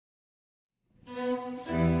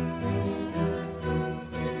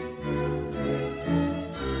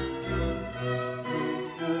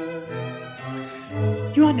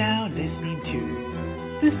You are now listening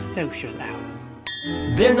to The Social Hour.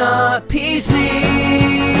 They're not PC,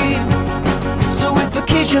 so if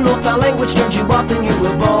occasional foul language turns you off, then you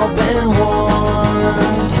have all been warned.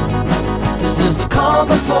 This is the calm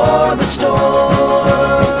before the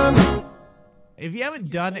storm. If you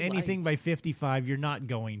haven't done anything by 55, you're not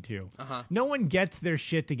going to. No one gets their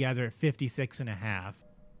shit together at 56 and a half.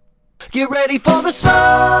 Get ready for the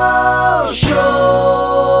social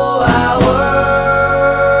hour.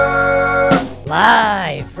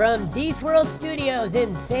 Live from Deece World Studios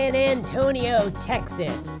in San Antonio,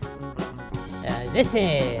 Texas. This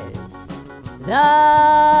is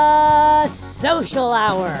the Social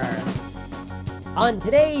Hour. On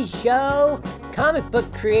today's show, comic book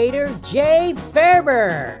creator Jay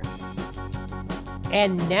Faerber.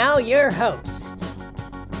 And now your host.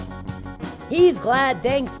 He's glad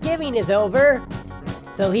Thanksgiving is over,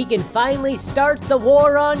 so he can finally start the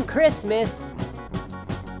war on Christmas.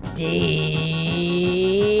 Deece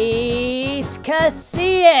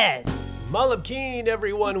Casillas. Malabkeen,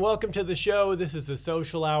 everyone. Welcome to the show. This is the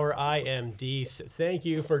Social Hour. I am Deece. Thank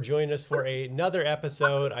you for joining us for another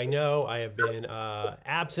episode. I know I have been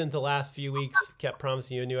absent the last few weeks. Kept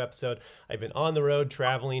promising you a new episode. I've been on the road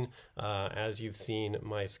traveling, as you've seen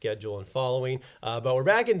my schedule and following. But we're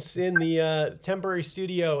back in the temporary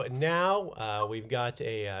studio now. We've got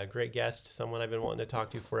a great guest, someone I've been wanting to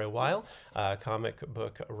talk to for a while. Comic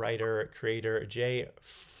book writer, creator, Jay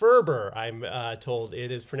Faerber, I'm told it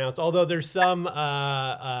is pronounced, although there's some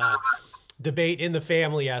debate in the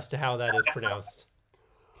family as to how that is pronounced.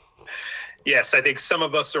 Yes, I think some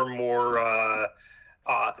of us are more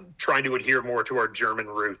trying to adhere more to our German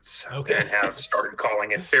roots and have started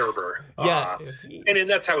calling it Faerber. And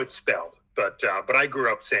that's how it's spelled. But I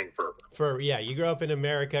grew up saying Faerber. You grew up in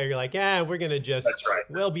America. You're like, we're gonna just, that's right.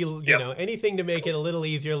 We'll be, you know, anything to make it a little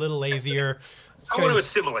easier, a little lazier. I want to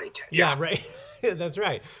assimilate. Yeah, right. That's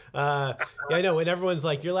right. I know when everyone's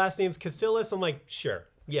like, your last name's Casillas, I'm like, sure.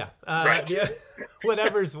 Yeah. Right. Yeah.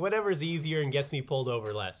 Whatever's easier and gets me pulled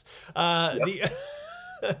over less. Well,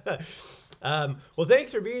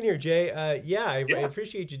 thanks for being here, Jay. I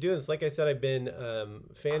appreciate you doing this. Like I said, I've been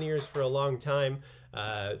fan of yours for a long time.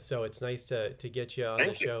 So it's nice to get you on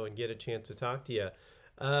the show and get a chance to talk to you.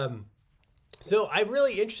 So I'm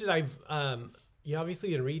really interested. I've obviously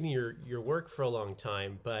been reading your work for a long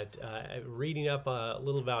time, but reading up a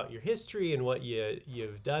little about your history and what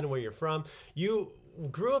you've done, where you're from. You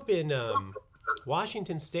grew up in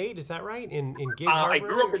Washington State, is that right? In Gig Harbor? I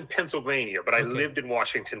grew up in Pennsylvania, but I lived in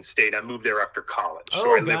Washington State. I moved there after college,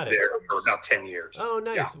 so I lived there for about 10 years. Oh,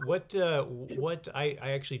 nice. Yeah. What? I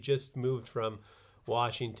actually just moved from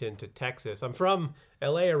Washington to Texas. I'm from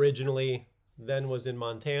LA originally, then was in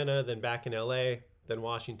Montana, then back in LA. Then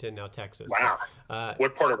Washington, now Texas. Wow.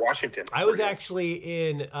 What part of Washington? I was actually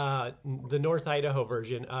in the North Idaho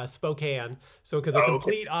version, Spokane, so the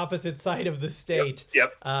complete opposite side of the state.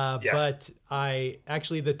 Yep. But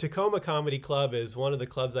the Tacoma Comedy Club is one of the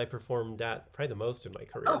clubs I performed at probably the most in my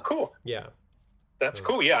career. Oh, cool. Yeah. That's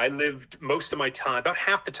cool. Yeah, I lived most of my time, about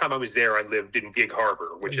half the time I was there, I lived in Gig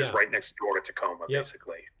Harbor, which is right next door to Tacoma,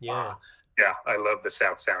 basically. Yeah. I love the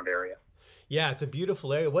South Sound area. Yeah, it's a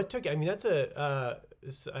beautiful area. That's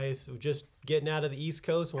just getting out of the East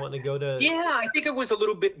Coast, wanting to go to... Yeah, I think it was a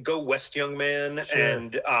little bit go west, young man. Sure.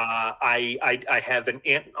 And I have an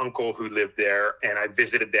aunt and uncle who lived there, and I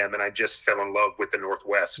visited them, and I just fell in love with the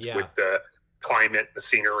Northwest, with the climate, the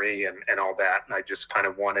scenery, and all that. And I just kind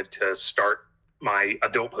of wanted to start my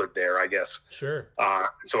adulthood there, I guess. Sure.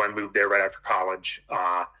 So I moved there right after college,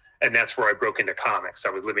 and that's where I broke into comics. I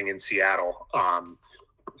was living in Seattle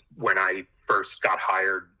when I first got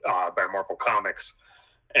hired by Marvel Comics,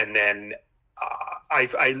 and then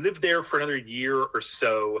I lived there for another year or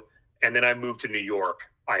so, and then I moved to New York.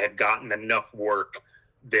 I had gotten enough work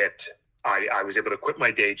that I was able to quit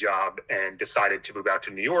my day job and decided to move out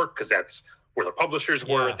to New York because that's where the publishers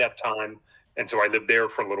were at that time, and so I lived there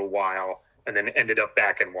for a little while, and then ended up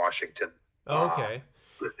back in Washington.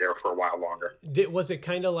 Lived there for a while longer. Was it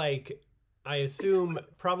kind of like... I assume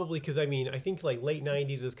probably because I think like late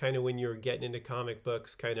 90s is kind of when you're getting into comic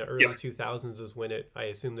books, kind of early 2000s is when I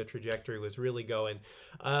assume the trajectory was really going.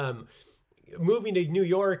 Moving to New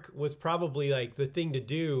York was probably like the thing to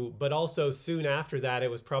do, but also soon after that, it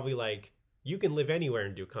was probably like you can live anywhere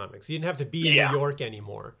and do comics. You didn't have to be in New York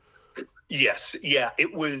anymore. Yes. Yeah,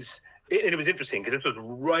 it was interesting because this was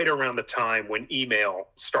right around the time when email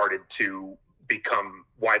started to become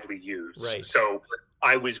widely used. Right. So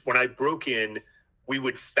when I broke in, we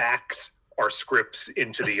would fax our scripts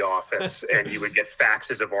into the office and you would get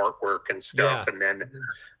faxes of artwork and stuff. Yeah. And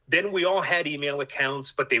then we all had email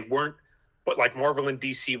accounts, but they weren't but like Marvel and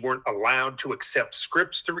DC weren't allowed to accept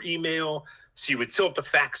scripts through email. So you would still have to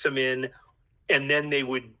fax them in. And then they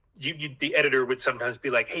would, the editor would sometimes be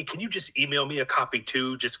like, hey, can you just email me a copy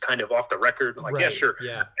too? Just kind of off the record. I'm like, yeah, sure.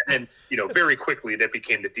 Yeah. And then, very quickly that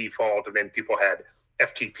became the default. And then people had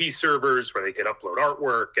FTP servers where they could upload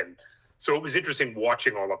artwork. And so it was interesting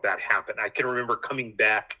watching all of that happen. I can remember coming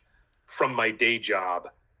back from my day job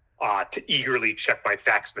to eagerly check my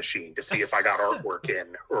fax machine to see if I got artwork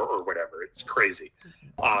in or whatever. It's crazy.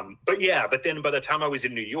 But then by the time I was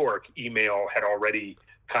in New York, email had already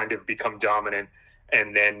kind of become dominant,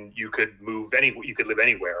 and then you could you could live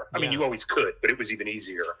anywhere. I mean, you always could, but it was even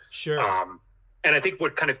easier. Sure. And I think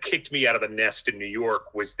what kind of kicked me out of the nest in New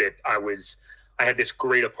York was that I had this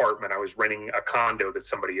great apartment. I was renting a condo that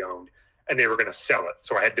somebody owned, and they were going to sell it.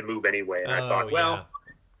 So I had to move anyway. And I thought,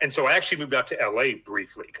 and so I actually moved out to LA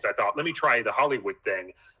briefly because I thought, let me try the Hollywood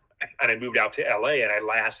thing. And I moved out to LA, and I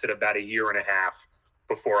lasted about a year and a half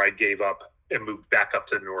before I gave up and moved back up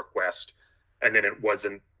to the Northwest. And then it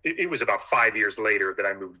was about 5 years later that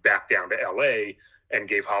I moved back down to LA and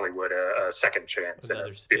gave Hollywood a second chance.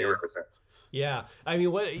 Another spin. Yeah. I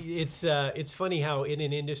mean, it's funny how in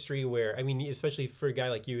an industry where, I mean, especially for a guy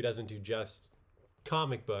like you who doesn't do just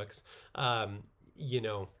comic books,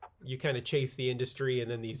 you kind of chase the industry,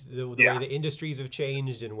 and then the way the industries have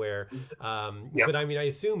changed and where, but I mean, I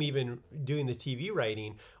assume even doing the TV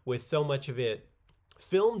writing with so much of it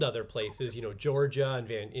filmed other places, Georgia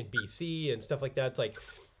and in BC and stuff like that. It's like,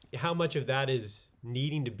 how much of that is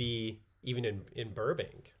needing to be even in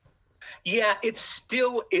Burbank? Yeah, it's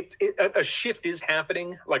still a shift is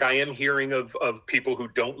happening. Like I am hearing of people who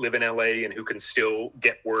don't live in LA and who can still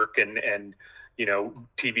get work and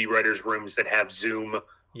TV writers' rooms that have Zoom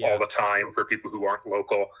all the time for people who aren't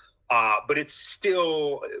local. But it's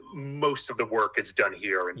still, most of the work is done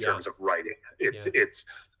here in terms of writing. It's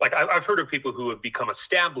like I've heard of people who have become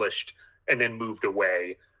established and then moved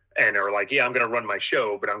away and are like, I'm going to run my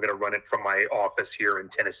show, but I'm going to run it from my office here in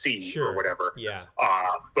Tennessee or whatever. Yeah.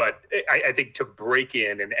 But I think to break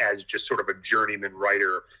in and as just sort of a journeyman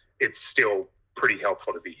writer, it's still pretty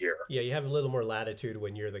helpful to be here. Yeah, you have a little more latitude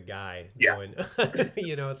when you're the guy going,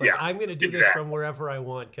 it's like, I'm going to do this from wherever I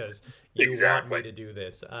want because you want me to do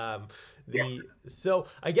this. So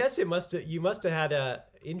I guess you must have had a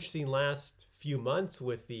interesting last few months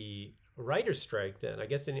with the writer's strike then. I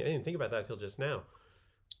guess I didn't think about that till just now.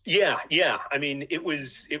 Yeah. I mean, it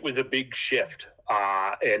was a big shift.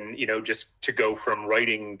 And, just to go from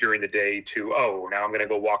writing during the day to, now I'm going to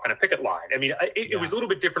go walk on a picket line. I mean, it was a little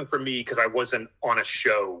bit different for me because I wasn't on a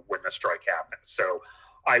show when the strike happened. So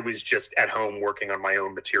I was just at home working on my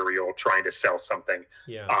own material, trying to sell something.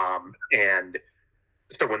 Yeah. And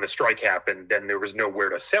so when the strike happened, then there was nowhere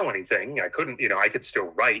to sell anything. I couldn't, I could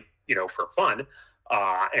still write, for fun,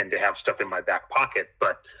 and to have stuff in my back pocket.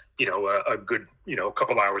 But, a good,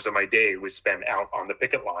 couple hours of my day was spent out on the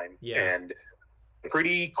picket line. Yeah. And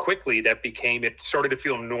pretty quickly it started to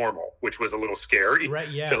feel normal, which was a little scary. Right.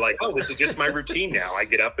 Yeah. To like, this is just my routine now. I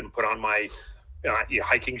get up and put on my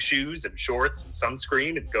hiking shoes and shorts and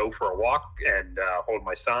sunscreen and go for a walk and hold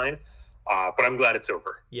my sign. But I'm glad it's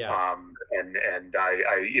over. Yeah. And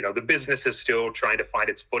I the business is still trying to find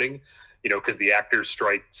its footing, because the actors'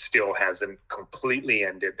 strike still hasn't completely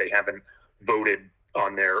ended. They haven't voted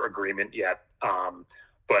on their agreement yet.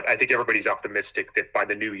 But I think everybody's optimistic that by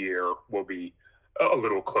the new year we'll be a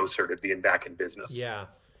little closer to being back in business. Yeah.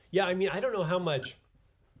 I mean, I don't know how much.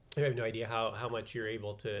 I have no idea how much you're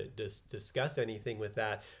able to discuss anything with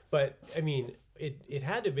that, but I mean, it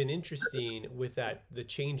had to have been interesting with the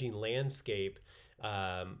changing landscape.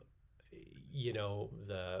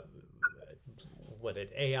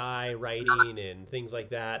 AI writing and things like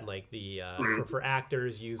that, and like the for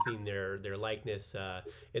actors using their likeness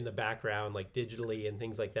in the background, like digitally and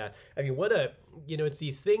things like that. I mean, it's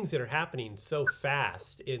these things that are happening so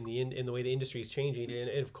fast in the way the industry is changing, and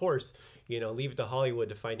of course, leave it to Hollywood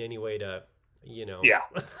to find any way to,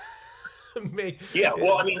 make. Yeah,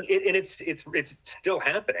 well, I mean, it's still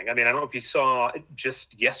happening. I mean, I don't know if you saw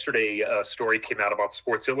just yesterday, a story came out about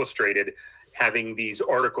Sports Illustrated having these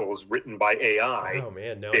articles written by AI. Oh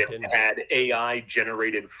man, no, that it didn't. Had AI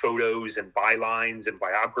generated photos and bylines and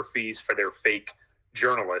biographies for their fake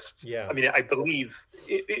journalists. Yeah. I mean, I believe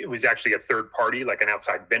it was actually a third party, like an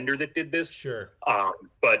outside vendor that did this. Sure.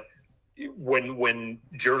 But when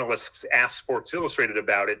journalists asked Sports Illustrated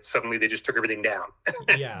about it, suddenly they just took everything down.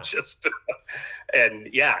 Yeah.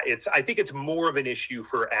 I think it's more of an issue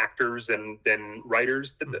for actors than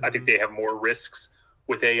writers. I think they have more risks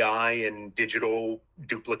with AI and digital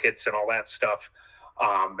duplicates and all that stuff.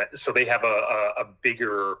 So they have a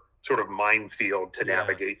bigger sort of minefield to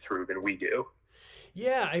navigate through than we do.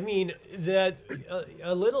 Yeah, I mean that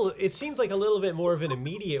a little. It seems like a little bit more of an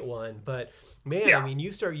immediate one, but man, I mean,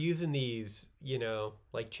 you start using these,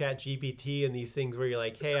 like Chat GPT and these things where you're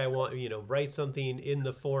like, hey, I want write something in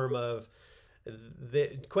the form of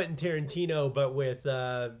the Quentin Tarantino, but with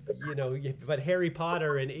but Harry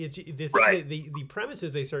Potter, and the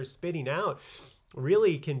premises they start spitting out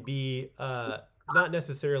really can be not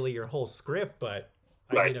necessarily your whole script, but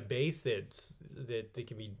I mean a base that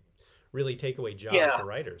can be really take away jobs for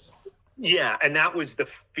writers. Yeah, and that was the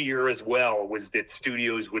fear as well, was that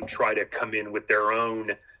studios would try to come in with their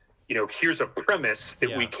own, here's a premise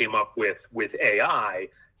that we came up with AI.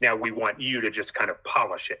 Now we want you to just kind of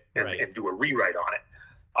polish it and do a rewrite on it.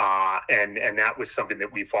 And that was something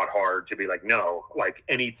that we fought hard to be like, no, like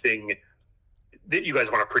anything that you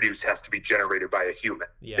guys want to produce has to be generated by a human.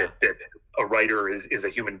 Yeah. That a writer is a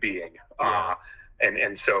human being. Yeah.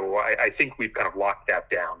 And so I think we've kind of locked that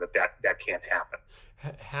down, that can't happen.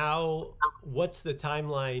 What's the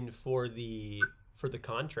timeline for the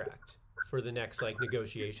contract for the next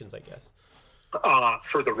negotiations, I guess?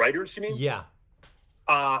 For the writers, you mean? Yeah.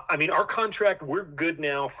 I mean, our contract, we're good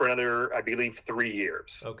now for another, I believe, 3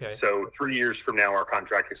 years. Okay. So 3 years from now, our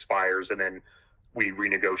contract expires, and then we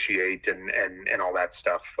renegotiate and all that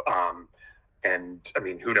stuff. And I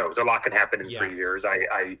mean, who knows? A lot can happen in 3 years.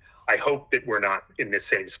 I hope that we're not in this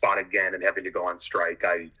same spot again and having to go on strike.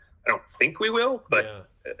 I don't think we will, but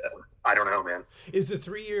I don't know, man. Is the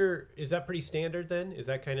 3 year, is that pretty standard then? Is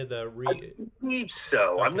that kind of the I believe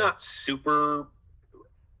so. Okay. I'm not super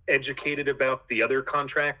educated about the other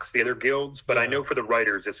contracts, the other guilds, but I know for the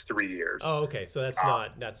writers it's 3 years. Oh, okay. So that's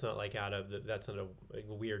not like that's not a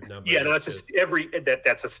weird number. Yeah, no, that's just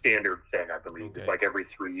that's a standard thing, I believe. Okay. It's like every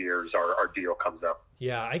 3 years our deal comes up.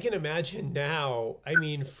 Yeah, I can imagine now. I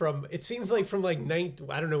mean, it seems like from I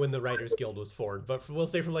don't know when the Writers Guild was formed, but we'll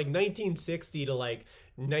say from 1960 to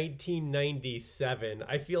 1997,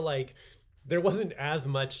 I feel like there wasn't as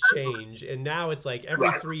much change, and now it's like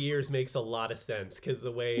every 3 years makes a lot of sense because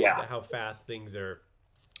the way how fast things are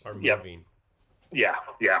moving. Yeah,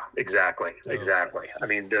 exactly. I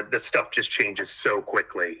mean, the stuff just changes so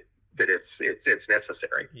quickly that it's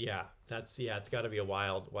necessary. Yeah, it's got to be a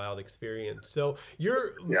wild experience. So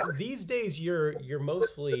these days you're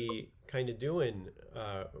mostly kind of doing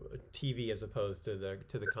TV as opposed to the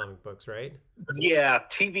comic books, right? Yeah,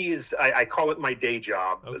 TV is I call it my day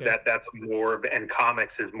job. Okay. That's more, and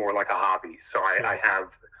comics is more like a hobby. So I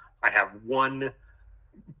have one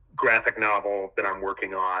graphic novel that I'm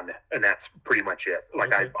working on, and that's pretty much it.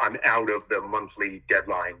 Like I'm out of the monthly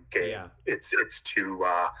deadline game. Yeah. It's too.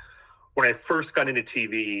 When I first got into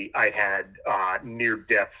TV, I had Near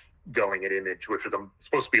Death going at Image, which was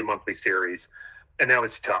supposed to be a monthly series. And that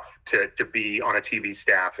was tough to be on a TV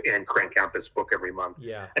staff and crank out this book every month.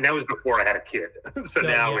 Yeah. And that was before I had a kid. So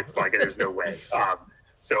now it's like, there's no way.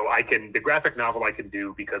 So the graphic novel I can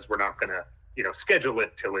do because we're not going to, schedule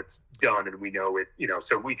it till it's done and we know it,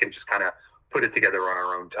 so we can just kind of put it together on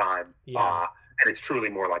our own time. Yeah. And it's truly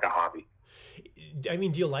more like a hobby. I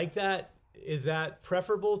mean, do you like that? Is that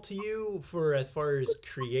preferable to you for as far as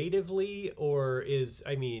creatively, or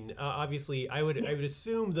obviously I would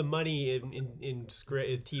assume the money in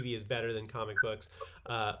TV is better than comic books,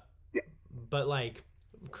 but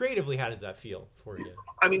creatively, how does that feel for you?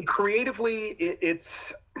 I mean, creatively, it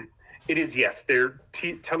is, yes.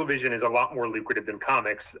 Television is a lot more lucrative than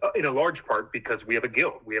comics, in a large part because we have a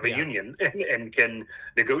guild, we have a union, and can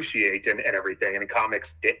negotiate and everything, and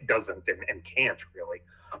comics doesn't and can't really.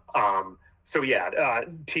 So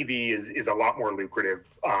TV is a lot more lucrative,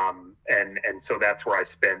 and so that's where I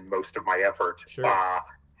spend most of my effort. Sure.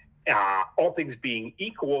 All things being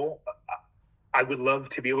equal, I would love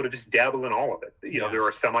to be able to just dabble in all of it. There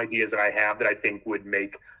are some ideas that I have that I think would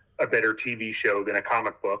make a better TV show than a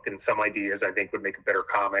comic book, and some ideas I think would make a better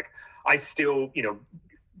comic. I still,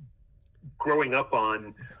 growing up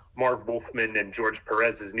on Marv Wolfman and George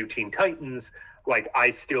Perez's New Teen Titans, I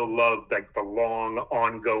still love the long,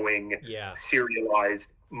 ongoing,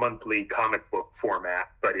 serialized monthly comic book format,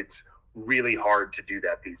 but it's really hard to do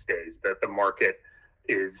that these days. The market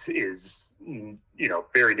is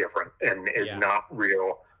very different and is not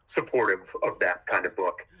real supportive of that kind of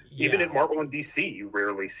book. Yeah. Even at Marvel and DC, you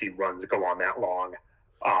rarely see runs go on that long.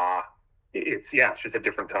 It's just a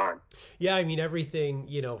different time. Yeah, I mean, everything,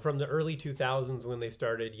 from the early 2000s when they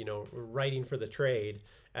started, writing for the trade,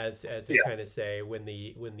 as they kind of say, when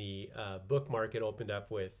the book market opened up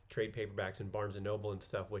with trade paperbacks and Barnes and Noble and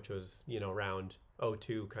stuff, which was around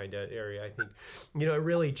 2002 kind of area. I think it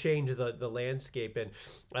really changed the landscape, and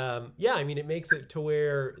I mean, it makes it to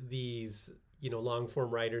where these long form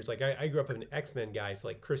writers. Like I grew up an X-Men guy, so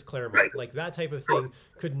like Chris Claremont, Right. like that type of thing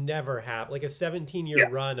could never happen. Like a 17-year Yeah.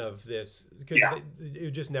 run of this, Yeah. it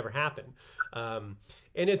would just never happen.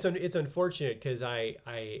 And it's unfortunate because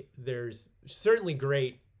there's certainly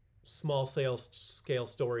great small scale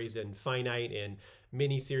stories and finite and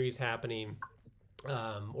mini series happening,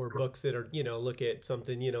 or books that are, look at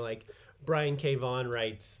something, like Brian K. Vaughan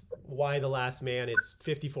writes Why the Last Man, it's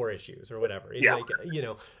 54 issues or whatever. It's Yeah. like,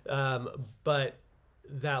 but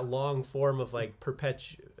that long form of like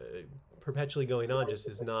perpetually going on just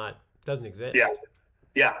doesn't exist. Yeah.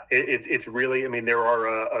 Yeah, it's really, I mean, there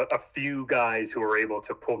are a few guys who are able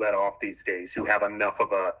to pull that off these days, who have enough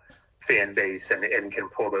of a fan base and can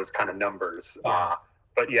pull those kind of numbers. Yeah.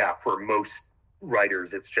 But yeah, for most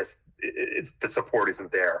writers, it's just, the support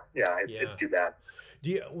isn't there. Yeah, it's too bad.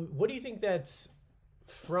 What do you think that's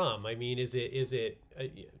from? I mean, is it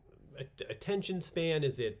attention span?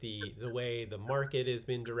 Is it the way the market has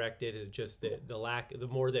been directed? Is it just the lack, the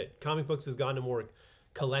more that comic books has gone to more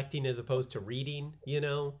collecting as opposed to reading,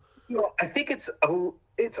 Well, I think it's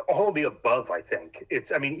all the above. I think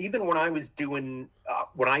I mean, even when I was doing,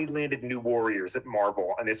 when I landed New Warriors at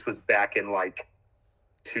Marvel, and this was back in like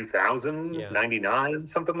 2000, 99,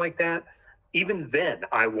 something like that. Even then,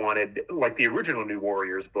 I wanted, like the original New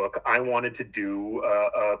Warriors book, I wanted to do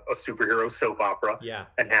a superhero soap opera,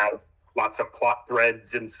 and have lots of plot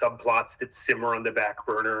threads and subplots that simmer on the back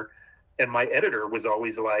burner. And my editor was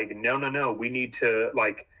always like, no, we need to,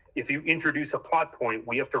 like, if you introduce a plot point,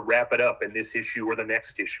 we have to wrap it up in this issue or the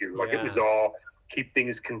next issue. Like, it was all keep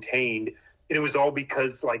things contained. And it was all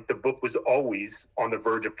because, like, the book was always on the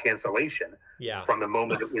verge of cancellation from the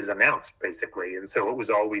moment it was announced, basically. And so it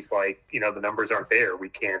was always like, the numbers aren't there. We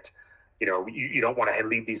can't, you don't want to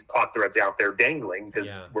leave these plot threads out there dangling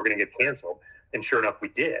because we're going to get canceled. And sure enough, we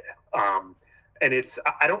did. And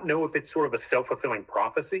I don't know if it's sort of a self-fulfilling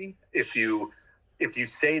prophecy. If you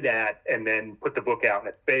say that and then put the book out and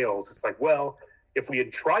it fails, it's like, well, if we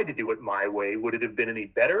had tried to do it my way, would it have been any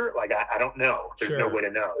better? Like, I don't know. There's no way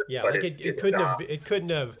to know. Yeah, but like it couldn't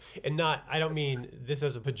have, and not, I don't mean this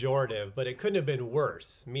as a pejorative, but it couldn't have been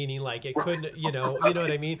worse. Meaning, like, it couldn't, you know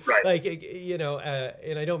what I mean? Right. Like,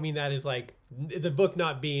 and I don't mean that as like the book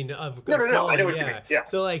not being of No, quality. I know what you mean. Yeah.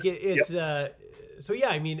 So like so yeah,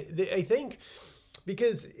 I mean, I think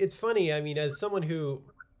because it's funny. I mean, as someone who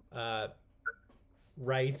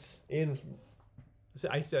writes in.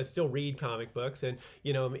 I still read comic books and,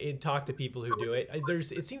 talk to people who do it.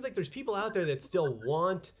 It seems like there's people out there that still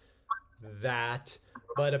want that,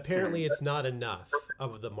 but apparently it's not enough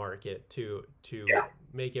of the market to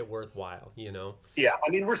make it worthwhile, Yeah, I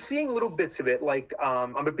mean, we're seeing little bits of it. Like,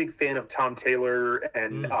 I'm a big fan of Tom Taylor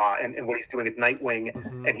and what he's doing at Nightwing,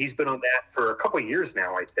 and he's been on that for a couple of years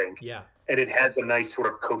now, I think. Yeah, and it has a nice sort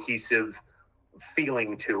of cohesive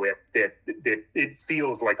feeling to it that it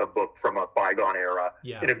feels like a book from a bygone era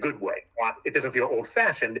in a good way. It doesn't feel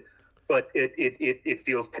old-fashioned, but it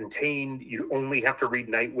feels contained. You only have to read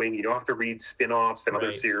Nightwing. You don't have to read spin-offs and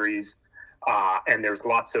other series. And there's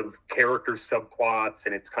lots of character subplots,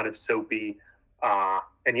 and it's kind of soapy.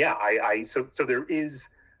 And yeah, so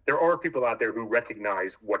there are people out there who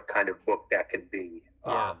recognize what kind of book that can be.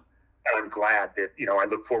 And I'm glad that, I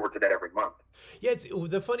look forward to that every month. Yeah,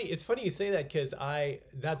 it's funny you say that because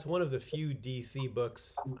that's one of the few DC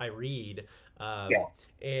books I read.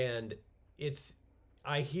 And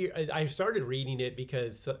I started reading it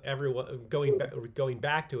because everyone going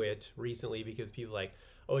back to it recently because people are like,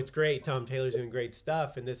 oh, it's great, Tom Taylor's doing great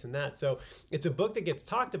stuff and this and that. So it's a book that gets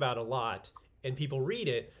talked about a lot and people read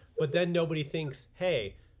it, but then nobody thinks,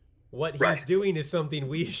 hey, what he's doing is something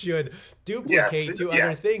we should duplicate to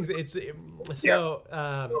other things. It's so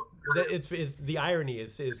it's the irony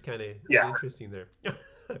is kind of interesting there.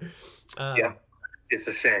 It's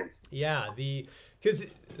a shame. Yeah, because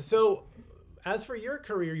as for your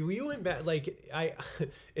career, you went back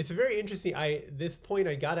it's very interesting. This point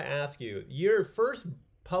I got to ask you. Your first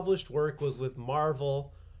published work was with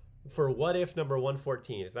Marvel for What If number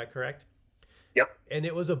 114. Is that correct? Yep. And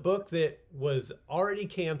it was a book that was already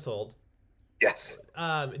canceled. Yes.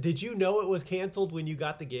 Did you know it was canceled when you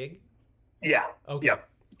got the gig? Yeah. Okay. Yep.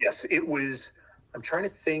 Yes, it was. I'm trying to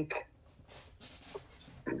think.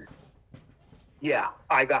 Yeah,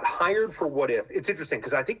 I got hired for What If. It's interesting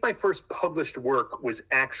because I think my first published work was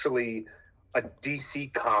actually a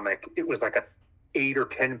DC comic. It was like a 8 or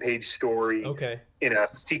 10 page story in a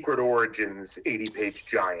Secret Origins 80-page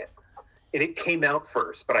giant. And it came out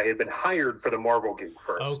first, but I had been hired for the Marvel gig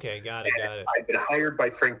first. Okay, got it. I'd been hired by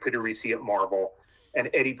Frank Pitarisi at Marvel, and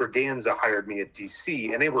Eddie Berganza hired me at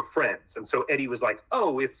DC, and they were friends. And so Eddie was like,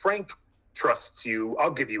 oh, if Frank trusts you, I'll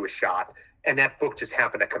give you a shot. and that book just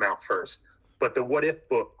happened to come out first. But the What If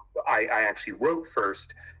book I actually wrote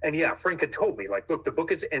first. And yeah, Frank had told me, like, look, the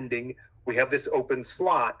book is ending. We have this open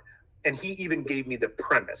slot. And he even gave me the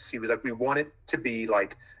premise. He was like, we want it to be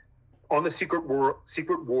like on the Secret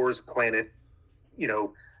Wars planet, you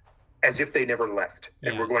know, as if they never left.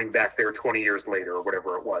 And we're going back there 20 years later or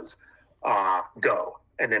whatever it was. Go.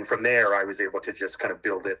 And then from there, I was able to just kind of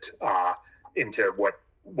build it into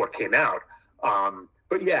what came out.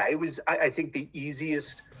 But yeah, it was, I think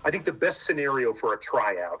the best scenario for a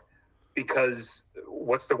tryout, because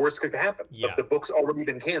what's the worst that could happen? Yeah. The book's already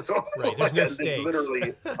been canceled. Right, there's no stakes.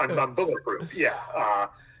 Literally, I'm bulletproof. Yeah.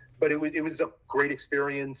 But it was a great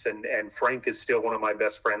experience, and Frank is still one of my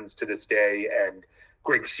best friends to this day. And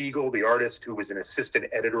Greg Siegel, the artist, who was an assistant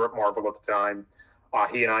editor at Marvel at the time,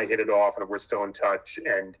 he and I hit it off, and we're still in touch.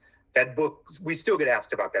 And that book, we still get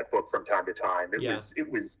asked about that book from time to time.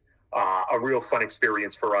 It was a real fun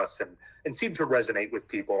experience for us, and seemed to resonate with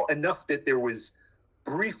people enough that there was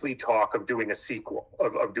briefly talk of doing a sequel,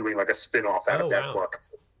 of doing like a spin-off out of that book.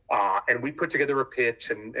 And we put together a pitch,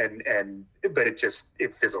 but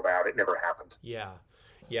it fizzled out. It never happened. Yeah.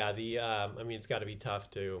 I mean, it's got to be tough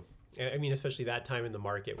to, I mean, especially that time in the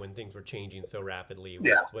market when things were changing so rapidly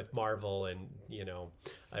with Marvel and, you know,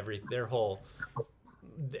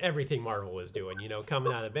 everything Marvel was doing, you know,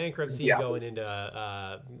 coming out of bankruptcy, going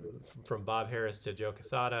into from Bob Harris to Joe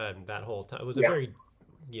Quesada, and that whole time. It was a very,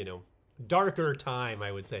 you know, darker time,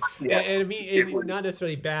 I would say. Yes, and I mean, it was not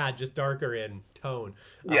necessarily bad, just darker in tone.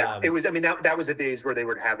 Yeah, it was. I mean, that was the days where they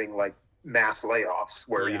were having like mass layoffs,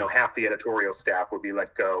 where you know, half the editorial staff would be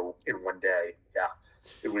let go in one day. Yeah,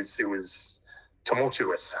 it was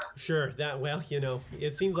tumultuous. Sure. You know,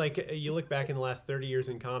 it seems like you look back in the last 30 years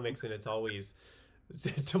in comics, and it's always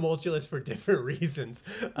tumultuous for different reasons.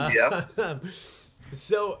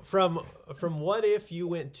 So from What If, you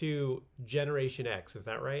went to Generation X, is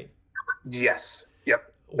that right? Yes.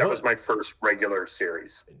 Yep. That was my first regular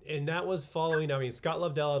series. And that was following, I mean, Scott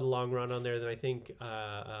Lobdell had a long run on there, then I think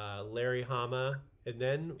Larry Hama, and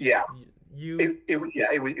then it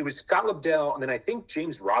was Scott Lobdell, and then I think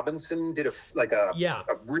James Robinson did a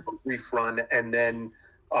brief run, and then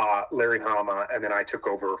Larry Hama, and then I took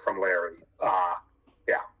over from Larry.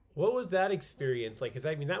 What was that experience like? Because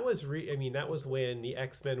I mean, that was when the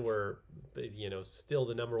X-Men were, you know, still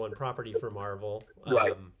the number one property for Marvel.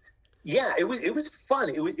 Right. Yeah, it was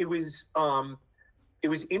fun. It was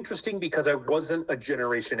interesting because I wasn't a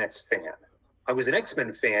Generation X fan. I was an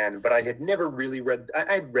X-Men fan, but I had never really read.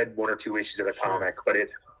 I'd read one or two issues of the comic, but it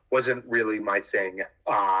wasn't really my thing.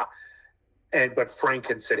 But Frank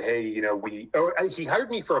had said, "Hey, you know, he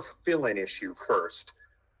hired me for a fill-in issue first,"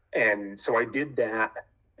 and so I did that.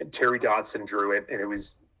 And Terry Dodson drew it, and it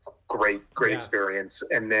was great experience.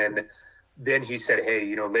 And then he said, "Hey,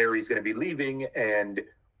 you know, Larry's going to be leaving, and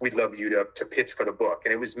we'd love you to pitch for the book."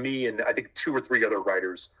 And it was me and I think 2 or 3 other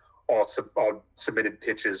writers all submitted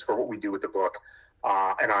pitches for what we do with the book.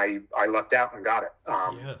 And I left out and got it.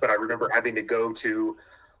 But I remember having to go to,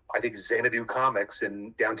 I think, Xanadu Comics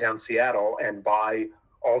in downtown Seattle and buy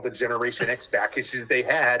all the Generation X back issues they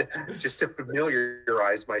had, just to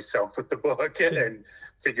familiarize myself with the book and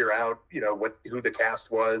figure out, you know, who the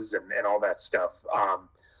cast was and all that stuff.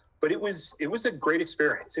 But it was a great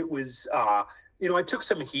experience. It was, you know, I took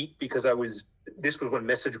some heat because this was when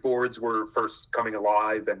message boards were first coming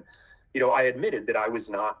alive. And, you know, I admitted that I was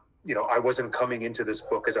not, you know, I wasn't coming into this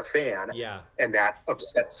book as a fan. Yeah. And that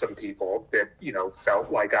upset some people that, you know,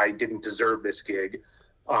 felt like I didn't deserve this gig.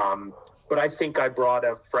 But I think I brought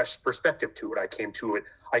a fresh perspective to it. I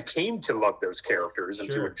came to love those characters and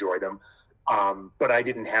to enjoy them. But I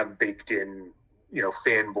didn't have baked in, you know,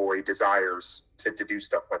 fanboy desires to do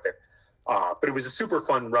stuff with it. But it was a super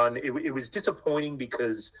fun run. It was disappointing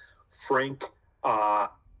because Frank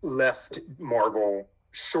left Marvel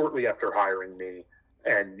shortly after hiring me.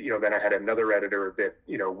 And, you know, then I had another editor that,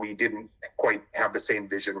 you know, we didn't quite have the same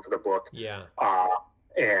vision for the book. Yeah.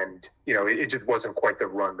 And, you know, it just wasn't quite the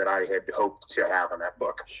run that I had hoped to have on that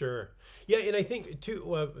book. Sure. Yeah, and I think, too,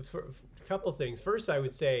 for a couple things. First, I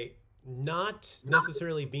would say not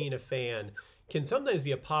necessarily being a fan can sometimes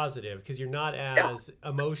be a positive because you're not as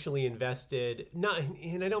emotionally invested.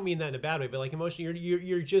 And I don't mean that in a bad way, but like emotionally,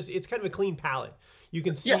 you're just, it's kind of a clean palette. You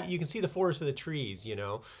can see the forest for the trees, you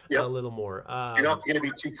know, a little more. You're not going to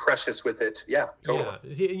be too precious with it. Yeah, totally.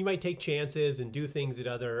 Yeah, you might take chances and do things that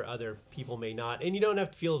other people may not, and you don't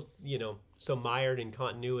have to feel, you know, so mired in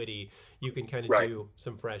continuity. You can kind of do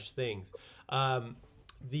some fresh things.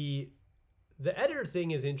 The editor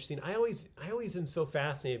thing is interesting. I always am so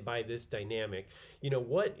fascinated by this dynamic. You know,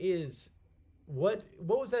 what is what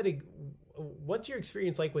was that? What's your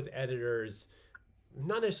experience like with editors?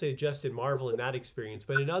 Not necessarily just in Marvel in that experience,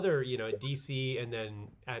 but in other, at DC and then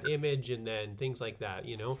at Image and then things like that,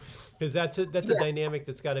 because that's a dynamic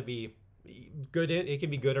that's got to be good. It can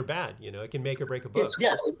be good or bad, it can make or break a book.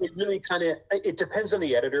 It really kind of, it depends on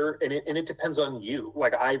the editor and it depends on you.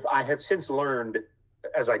 Like I have since learned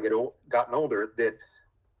as I gotten older that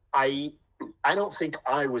I don't think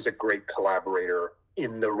I was a great collaborator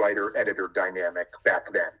in the writer-editor dynamic back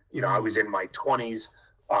then. I was in my 20s.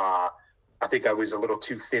 I think I was a little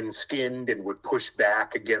too thin-skinned and would push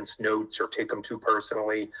back against notes or take them too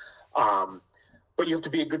personally. But you have to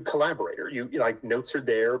be a good collaborator. You like, notes are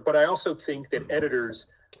there. But I also think that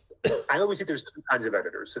editors, I always think there's two kinds of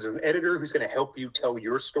editors. So there's an editor who's going to help you tell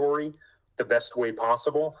your story the best way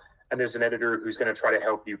possible. And there's an editor who's going to try to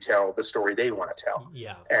help you tell the story they want to tell.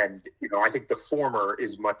 Yeah. And, I think the former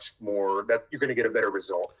is much more, that you're going to get a better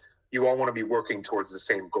result. You all want to be working towards the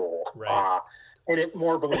same goal. Right. And at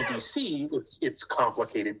Marvel and DC, it's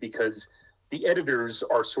complicated because the editors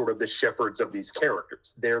are sort of the shepherds of these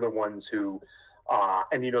characters. They're the ones who,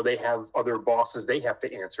 and they have other bosses they have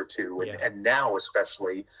to answer to, and now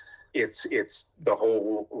especially, it's the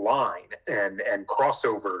whole line and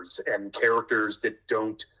crossovers and characters that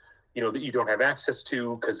don't, that you don't have access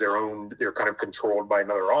to because they're kind of controlled by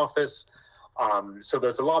another office. So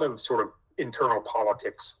there's a lot of sort of internal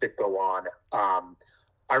politics that go on.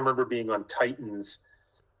 I remember being on Titans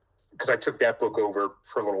because I took that book over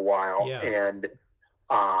for a little while. Yeah. And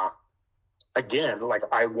again, like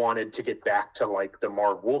I wanted to get back to like the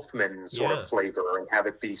Marv Wolfman sort of flavor and have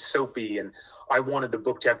it be soapy. And I wanted the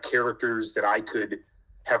book to have characters that I could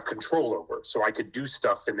have control over so I could do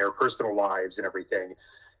stuff in their personal lives and everything.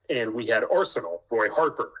 And we had Arsenal, Roy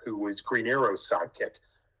Harper, who was Green Arrow's sidekick.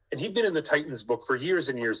 And he'd been in the Titans book for years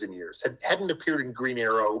and years and years, hadn't appeared in Green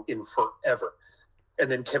Arrow in forever. And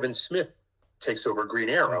then Kevin Smith takes over Green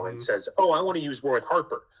Arrow and says, oh, I want to use Roy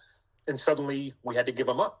Harper. And suddenly we had to give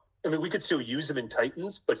him up. I mean, we could still use him in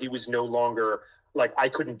Titans, but he was no longer, like, I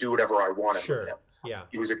couldn't do whatever I wanted with him. Yeah.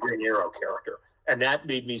 He was a Green Arrow character. And that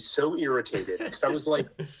made me so irritated because I was like,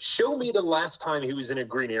 show me the last time he was in a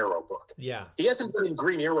Green Arrow book. Yeah. He hasn't been in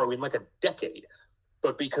Green Arrow in like a decade.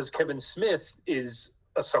 But because Kevin Smith is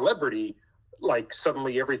a celebrity, like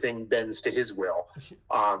suddenly everything bends to his will.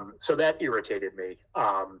 So that irritated me.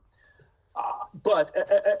 But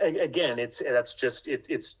again, it's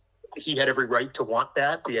he had every right to want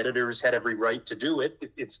that. The editors had every right to do it.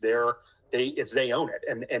 They own it.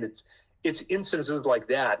 And it's instances like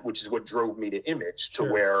that, which is what drove me to Image, to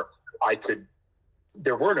where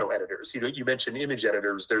there were no editors. You mentioned Image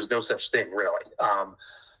editors. There's no such thing really.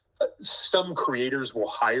 Some creators will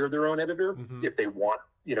hire their own editor if they want,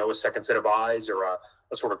 a second set of eyes or a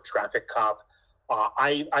sort of traffic cop.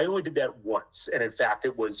 I only did that once. And in fact,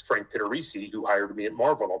 it was Frank Pittarisi who hired me at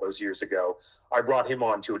Marvel all those years ago. I brought him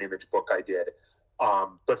on to an Image book I did.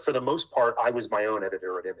 But for the most part, I was my own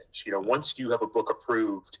editor at Image. Once you have a book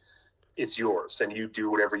approved, it's yours and you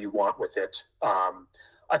do whatever you want with it.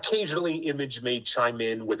 Occasionally Image may chime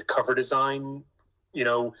in with cover design,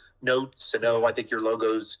 notes and, I think your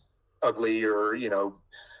logo's ugly or,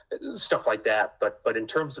 stuff like that. But in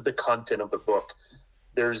terms of the content of the book,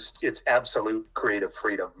 it's absolute creative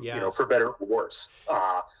freedom, for better or worse.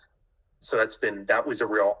 So that was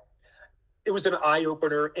it was an eye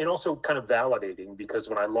opener and also kind of validating because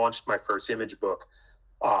when I launched my first Image book,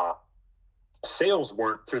 sales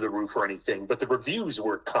weren't through the roof or anything, but the reviews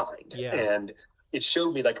were kind. Yeah. And it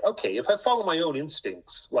showed me like, okay, if I follow my own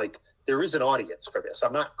instincts, like there is an audience for this.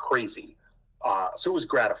 I'm not crazy. So it was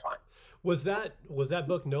gratifying. Was that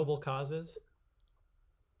book Noble Causes?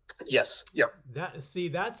 Yes. Yep. That's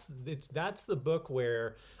the book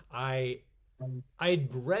where I'd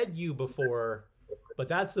read you before, but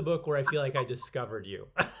that's the book where I feel like I discovered you.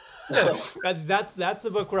 That's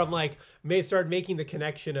the book where I'm like start making the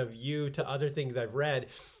connection of you to other things I've read,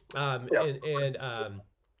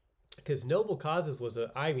 because Noble Causes was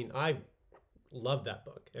I loved that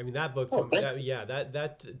book. I mean that book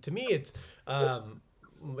to me it's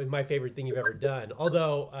my favorite thing you've ever done.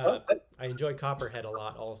 Although I enjoy Copperhead a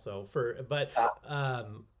lot also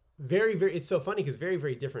very, very, it's so funny because very,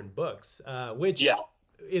 very different books, which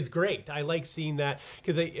is great. I like seeing that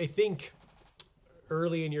because I think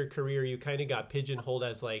early in your career, you kind of got pigeonholed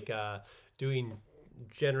as like doing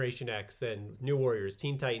Generation X, then New Warriors,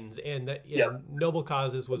 Teen Titans, and Noble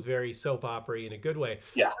Causes was very soap opera in a good way.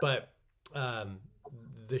 Yeah. But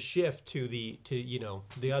the shift to the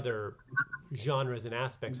other genres and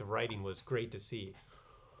aspects of writing was great to see.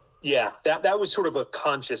 Yeah, that was sort of a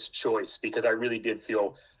conscious choice because I really did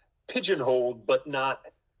feel pigeonholed, but not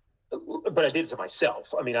but I did it to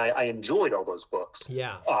myself. I mean, I enjoyed all those books.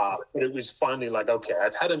 Yeah. But it was finally like, okay,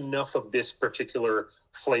 I've had enough of this particular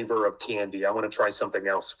flavor of candy. I want to try something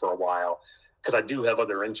else for a while, because I do have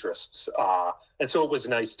other interests. And so it was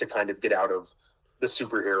nice to kind of get out of the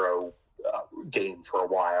superhero game for a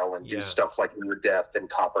while and do stuff like Near Death and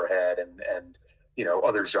Copperhead and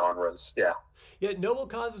other genres. Yeah. Yeah, Noble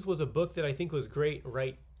Causes was a book that I think was great,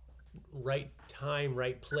 right time,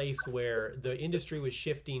 right place, where the industry was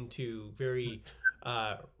shifting to very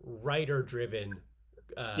writer-driven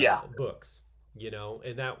books,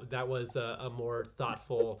 and that was a more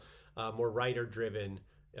thoughtful, more writer-driven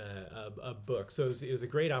a book. So it was a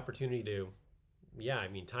great opportunity to,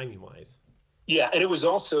 timing-wise. Yeah, and it was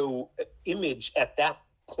also Image at that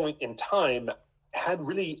point in time had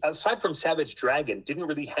really, aside from Savage Dragon, didn't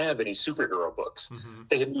really have any superhero books. Mm-hmm.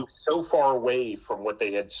 They had moved so far away from what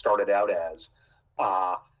they had started out as.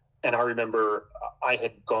 And I remember I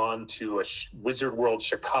had gone to a Wizard World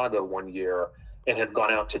Chicago one year and had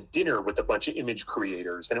gone out to dinner with a bunch of Image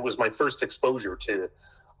creators. And it was my first exposure to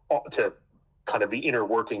kind of the inner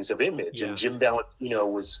workings of Image. Yeah. And Jim Valentino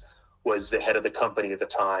was the head of the company at the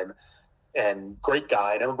time. And great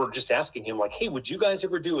guy. And I remember just asking him, like, hey, would you guys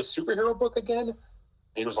ever do a superhero book again? And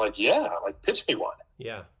he was like, yeah, like, pitch me one.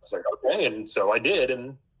 Yeah. I was like, okay. And so I did.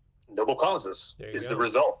 And Noble Causes is the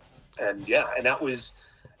result. And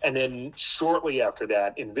and then shortly after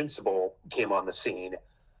that, Invincible came on the scene.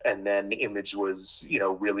 And then Image was,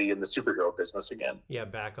 really in the superhero business again. Yeah,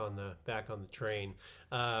 back on the train.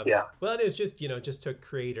 Well, it is just, just took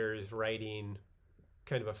creators writing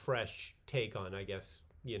kind of a fresh take on, I guess,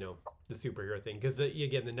 the superhero thing, because the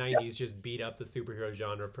 90s just beat up the superhero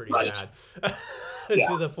genre pretty bad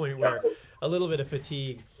to the point where a little bit of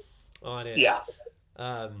fatigue on it.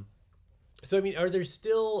 So I mean, are there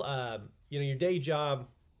still your day job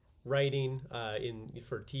writing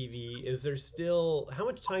for TV, is there still, how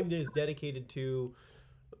much time is dedicated to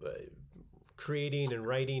creating and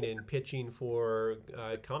writing and pitching for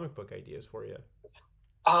comic book ideas for you?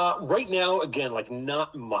 Right now, again, like,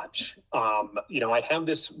 not much. I have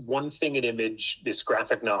this one thing in Image, this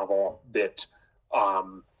graphic novel that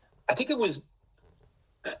I think it was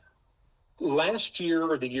last year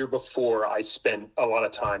or the year before, I spent a lot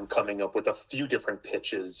of time coming up with a few different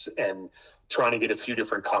pitches and trying to get a few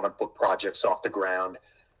different comic book projects off the ground.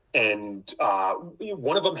 And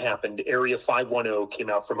one of them happened. Area 510 came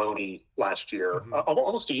out from Oni last year,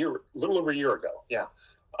 almost a little over a year ago. Yeah.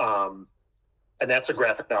 And that's a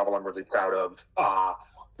graphic novel I'm really proud of.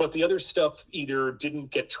 But the other stuff either didn't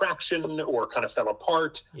get traction or kind of fell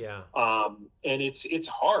apart. Yeah. And it's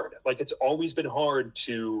hard. Like, it's always been hard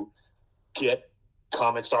to get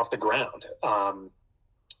comics off the ground.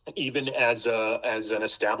 Even as an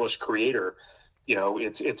established creator,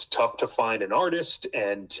 it's tough to find an artist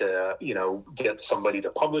and to, get somebody to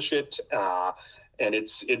publish it. And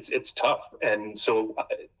it's tough. And so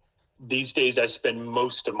these days I spend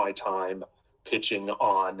most of my time pitching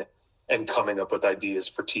on and coming up with ideas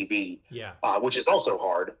for TV, which is also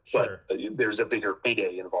hard, but there's a bigger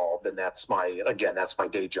payday involved, and that's my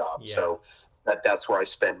day job. Yeah. So that's where I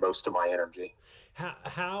spend most of my energy.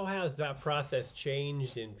 How has that process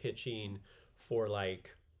changed in pitching for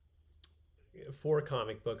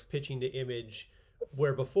comic books, pitching to Image,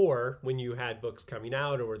 where before, when you had books coming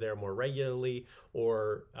out or were there more regularly,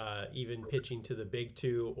 or even pitching to the big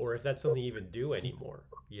two, or if that's something you even do anymore,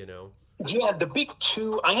 Yeah, the big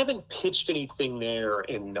two, I haven't pitched anything there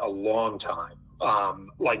in a long time.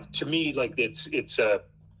 To me,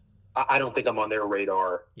 I don't think I'm on their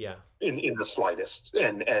radar in the slightest.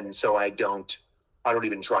 And so I don't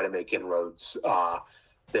even try to make inroads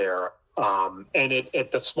there. And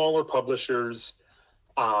at the smaller publishers,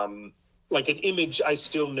 like an Image, I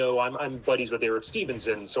still know I'm buddies with Eric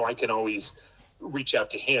Stevenson, so I can always reach out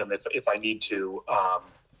to him if I need to.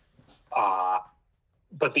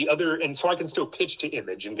 But so I can still pitch to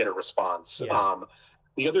Image and get a response. Yeah.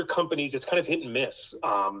 The other companies, it's kind of hit and miss.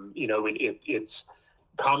 It's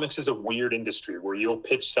comics is a weird industry where you'll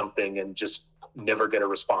pitch something and just never get a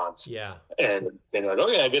response. Yeah. And you're like,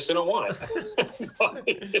 okay, I guess they don't want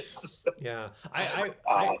it. Yeah.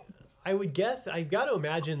 I would guess, I've got to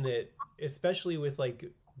imagine that, especially with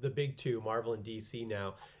the big two, Marvel and DC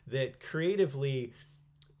now, that creatively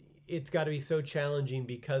it's got to be so challenging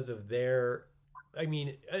because of their,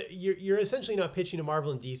 you're essentially not pitching to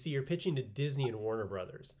Marvel and DC, you're pitching to Disney and Warner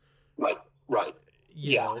Brothers. Right.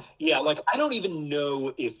 Yeah. Like, I don't even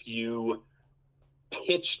know if you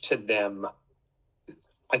pitch to them.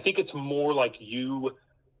 I think it's more like if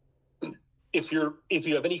you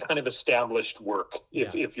have any kind of established work,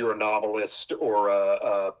 if you're a novelist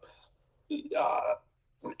or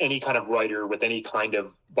any kind of writer with any kind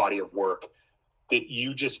of body of work, that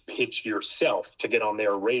you just pitch yourself to get on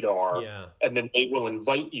their radar, and then they will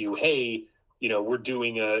invite you. Hey, we're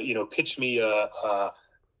doing pitch me an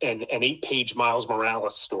 8-page Miles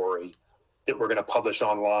Morales story that we're going to publish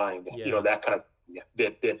online. That kind of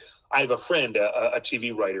that. I have a friend, a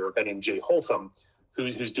TV writer, a guy named Jay Holtham,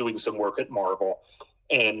 who's doing some work at Marvel,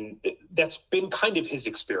 and that's been kind of his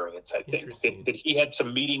experience. I think that he had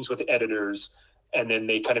some meetings with editors, and then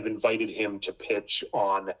they kind of invited him to pitch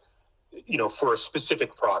on, for a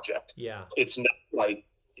specific project. Yeah, it's not like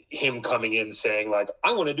him coming in saying like,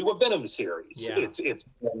 I want to do a Venom series. It's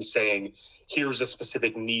him saying, here's a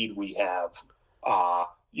specific need we have.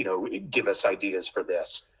 Give us ideas for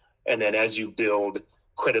this. And then as you build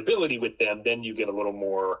credibility with them, then you get a little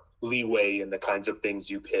more leeway in the kinds of things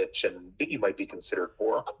you pitch and that you might be considered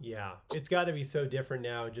for. Yeah, it's got to be so different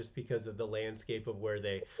now just because of the landscape of where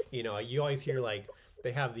they, you always hear like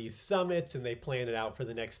they have these summits and they plan it out for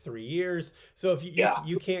the next 3 years. So if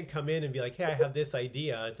you can't come in and be like, hey, I have this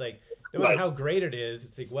idea. It's like, no matter how great it is,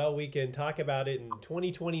 it's like, well, we can talk about it in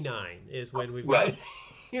 2029 is when we've got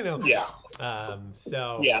they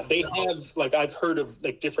have, like, I've heard of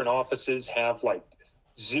like different offices have like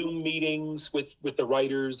Zoom meetings with the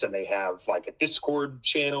writers, and they have like a Discord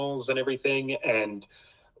channels and everything. And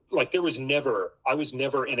like I was never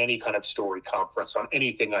in any kind of story conference on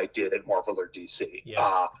anything I did at Marvel or DC.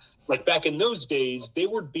 Like back in those days, there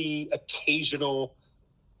would be occasional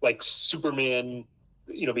like Superman,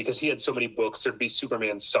 because he had so many books, there'd be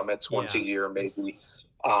Superman summits once a year maybe.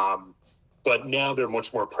 But now they're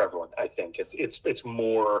much more prevalent. I think it's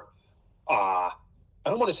more. I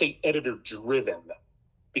don't want to say editor driven,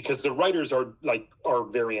 because the writers are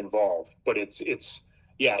very involved. But it's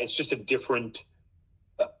just a different.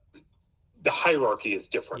 The hierarchy is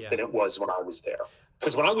different than it was when I was there.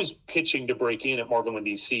 Because when I was pitching to break in at Marvel and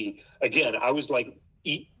DC, again, I was like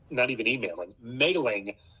not even emailing,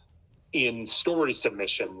 mailing in story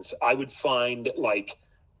submissions. I would find like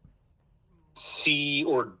C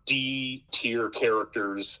or D tier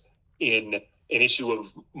characters in an issue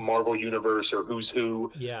of Marvel Universe or Who's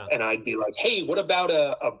Who. Yeah. And I'd be like, hey, what about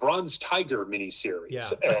a Bronze Tiger miniseries? Yeah.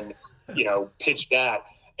 And, pitch that.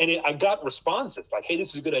 And I got responses like, hey,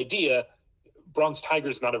 this is a good idea. Bronze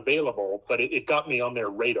Tiger's not available, but it got me on their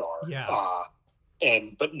radar. Yeah.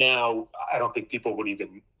 But now I don't think people would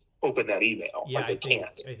even open that email. Yeah, they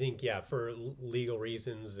can't. I think for legal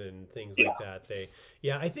reasons and things like that.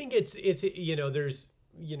 I think it's there's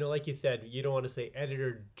like you said, you don't want to say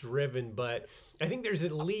editor driven, but I think there's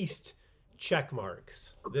at least check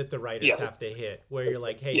marks that the writers have to hit where you're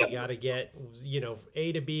like, hey, you got to get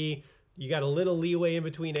A to B. You got a little leeway in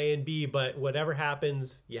between A and B, but whatever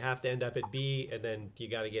happens, you have to end up at B, and then you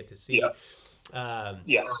got to get to C.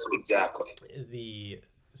 Yes, exactly.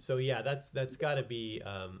 That's got to be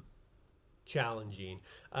challenging.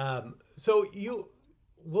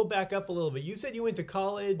 We'll back up a little bit. You said you went to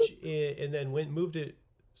college and then moved to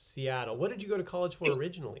Seattle. What did you go to college for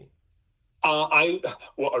originally?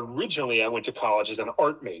 Originally I went to college as an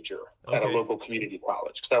art major at a local community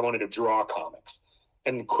college because I wanted to draw comics,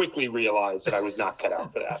 and quickly realized that I was not cut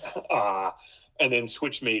out for that. And then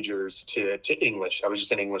switched majors to English. I was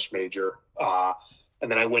just an English major. And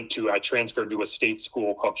then I transferred to a state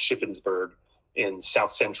school called Shippensburg in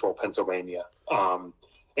South Central Pennsylvania,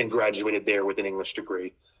 and graduated there with an English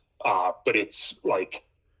degree. But it's like,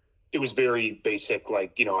 it was very basic.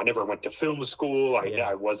 Like, I never went to film school.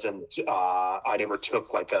 I wasn't, I never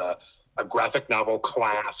took like a graphic novel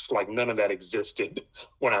class. Like none of that existed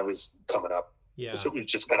when I was coming up. Yeah. So it was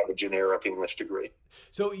just kind of a generic English degree.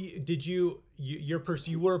 So did you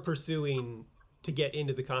were pursuing to get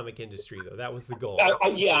into the comic industry though? That was the goal.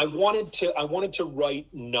 I wanted to write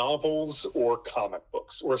novels or comic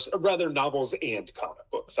books, or rather novels and comic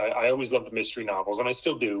books. I always loved mystery novels, and I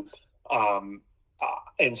still do. And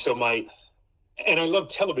I love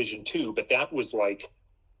television too, but that was like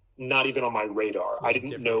not even on my radar. I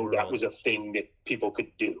didn't know that was a thing that people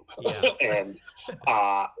could do.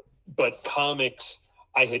 Yeah. But comics,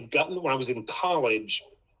 I had gotten when I was in college.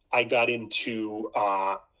 I got into.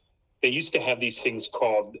 They used to have these things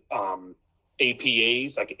called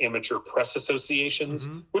APAs, like amateur press associations,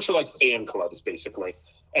 which are like fan clubs basically.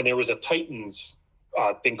 And there was a Titans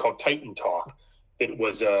thing called Titan Talk. It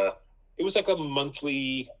was like a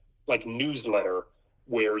monthly like newsletter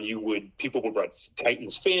where people would write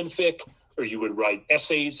Titans fanfic, or you would write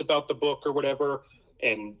essays about the book or whatever.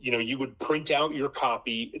 And, you would print out your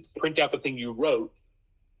copy, print out the thing you wrote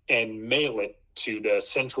and mail it to the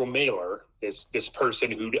central mailer, this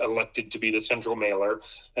person who'd elected to be the central mailer,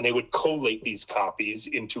 and they would collate these copies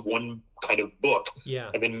into one kind of book,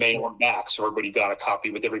 and then mail them back, so everybody got a copy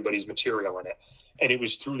with everybody's material in it. And it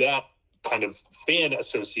was through that kind of fan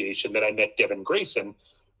association that I met Devin Grayson,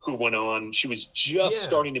 who went on. She was just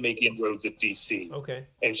starting to make inroads at DC. Okay.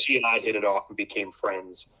 And she and I hit it off and became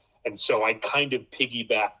friends. And so I kind of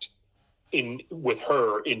piggybacked in with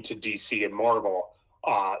her into DC and Marvel.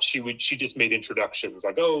 She just made introductions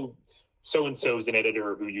like, oh, so and so's an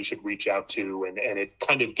editor who you should reach out to, and it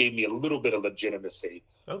kind of gave me a little bit of legitimacy.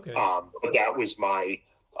 Okay. But that was my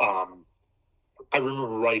I remember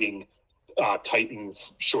writing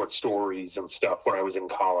Titans short stories and stuff when I was in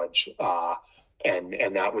college.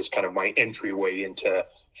 And that was kind of my entryway into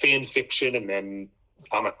fan fiction and then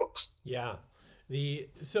comic books. Yeah.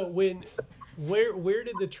 Where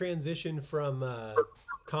did the transition from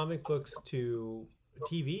comic books to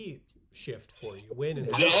TV shift for you? When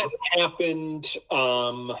and how? That happened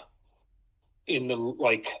in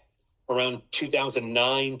the around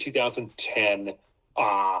 2009, 2010.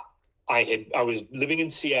 I was living in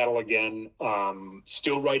Seattle again,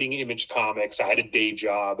 still writing Image Comics. I had a day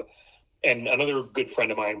job, and another good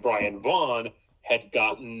friend of mine, Brian Vaughn, had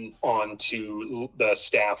gotten onto the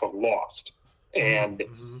staff of Lost, and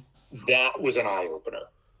that was an eye opener.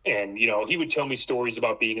 And he would tell me stories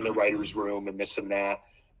about being in the writer's room and this and that,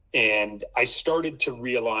 and I started to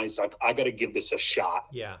realize I got to give this a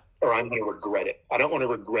shot, or I'm going to regret it. I don't want to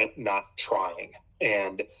regret not trying.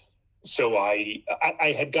 And so I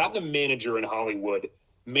had gotten a manager in Hollywood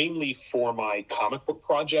mainly for my comic book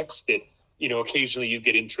projects that, occasionally you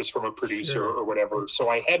get interest from a producer or whatever. So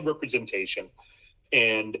I had representation.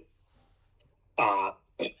 And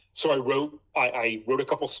so I wrote a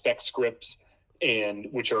couple spec scripts, and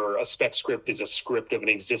a spec script is a script of an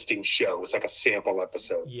existing show. It's like a sample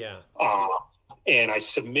episode. And I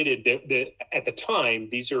submitted at the time,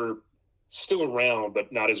 these are still around,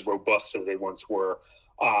 but not as robust as they once were.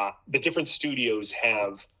 The different studios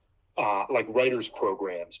have writers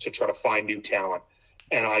programs to try to find new talent.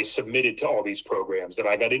 And I submitted to all these programs, and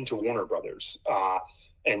I got into Warner Brothers.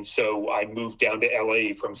 And so I moved down to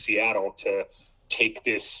LA from Seattle to take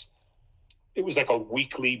this. It was like a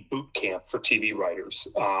weekly boot camp for TV writers.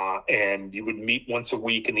 And you would meet once a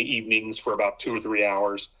week in the evenings for about 2 or 3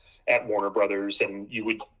 hours at Warner Brothers. And you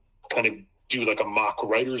would kind of do like a mock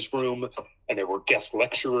writer's room. And there were guest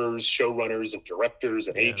lecturers, showrunners, and directors,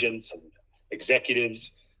 and agents, and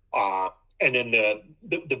executives. And then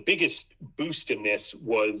the biggest boost in this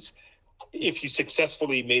was if you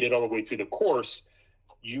successfully made it all the way through the course,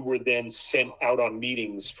 you were then sent out on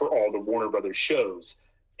meetings for all the Warner Brothers shows.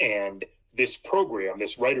 And this program,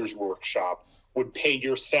 this writer's workshop, would pay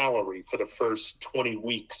your salary for the first 20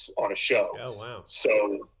 weeks on a show. Oh, wow.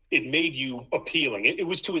 So it made you appealing. It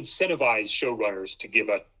was to incentivize showrunners to give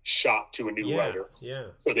a shot to a new writer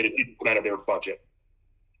so that it didn't come out of their budget.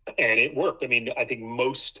 And it worked. I mean, I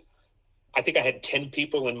think I had 10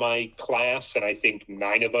 people in my class, and I think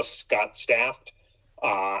 9 of us got staffed.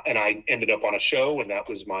 And I ended up on a show, and that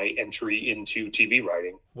was my entry into TV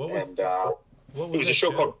writing. It was a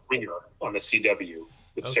show called Ringer on the CW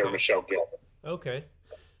with Sarah Michelle Gellar. Okay.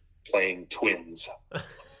 Playing twins.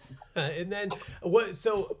 And then what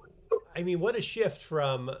a shift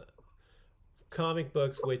from comic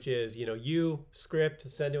books, which is, you script,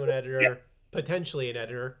 send to an editor, potentially an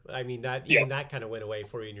editor. I mean, that kind of went away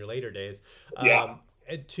for you in your later days.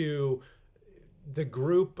 To the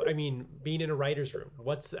group, I mean, being in a writer's room.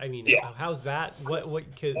 How's that?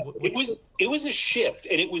 It was a shift,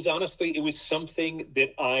 and it was something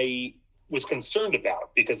that I was concerned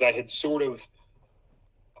about, because I had sort of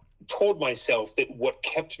told myself that what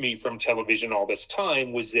kept me from television all this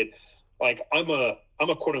time was that, I'm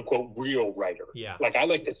a quote unquote real writer. I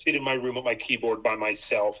like to sit in my room at my keyboard by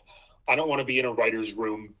myself. I don't want to be in a writer's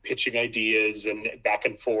room pitching ideas and back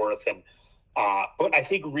and forth. And but I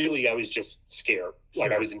think really I was just scared.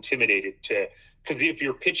 I was intimidated because if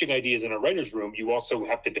you're pitching ideas in a writer's room, you also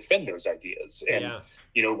have to defend those ideas and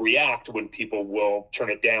react when people will turn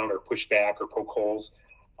it down or push back or poke holes.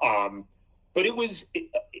 But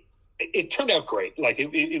it turned out great.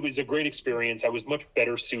 It was a great experience. I was much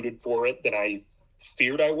better suited for it than I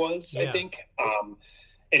feared I was, I think.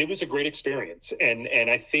 And it was a great experience. And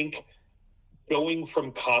I think going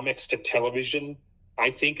from comics to television, I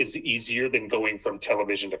think, is easier than going from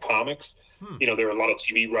television to comics. There are a lot of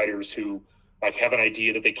TV writers who have an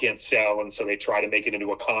idea that they can't sell, and so they try to make it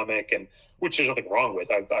into a comic, and which there's nothing wrong with.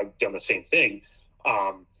 I've done the same thing.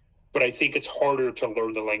 But I think it's harder to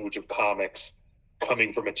learn the language of comics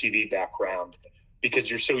coming from a TV background, because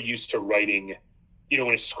you're so used to writing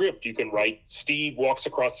in a script, you can write Steve walks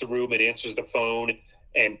across the room and answers the phone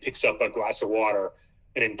and picks up a glass of water.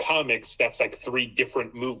 And in comics, that's like 3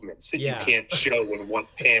 different movements that you can't show in one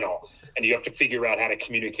panel. And you have to figure out how to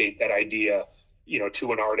communicate that idea,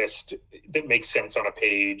 to an artist that makes sense on a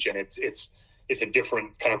page. And it's a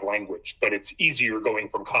different kind of language, but it's easier going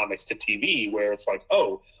from comics to TV, where it's like,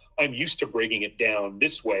 oh, I'm used to breaking it down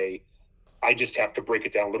this way. I just have to break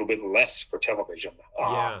it down a little bit less for television,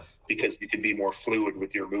 because you can be more fluid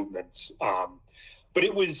with your movements. But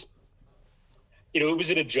it was, it was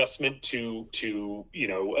an adjustment to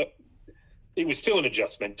it was still an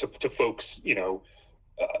adjustment to folks,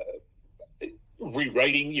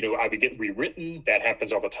 rewriting. I would get rewritten. That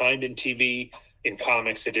happens all the time in TV. In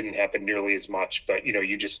comics, it didn't happen nearly as much, but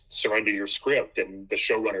you just surrender your script and the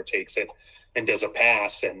showrunner takes it and does a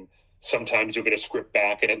pass. And sometimes you'll get a script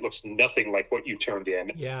back and it looks nothing like what you turned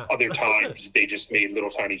in. Yeah. Other times they just made little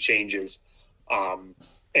tiny changes.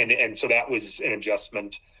 And so that was an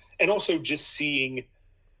adjustment. And also just seeing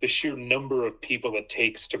the sheer number of people it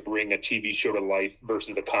takes to bring a TV show to life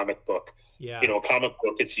versus a comic book. Yeah. A comic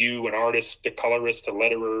book, it's you, an artist, a colorist, a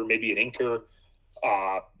letterer, maybe an inker,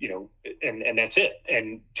 and that's it.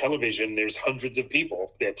 And television, there's hundreds of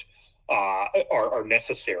people that are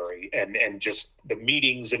necessary, and just the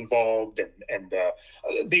meetings involved, and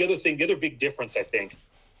the other big difference, I think,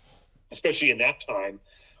 especially in that time,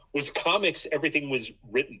 was comics. Everything was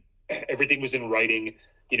written, everything was in writing.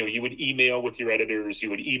 You would email with your editors, you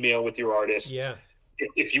would email with your artists. Yeah.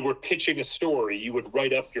 If you were pitching a story, you would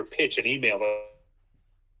write up your pitch and email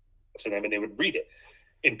it to them, and they would read it.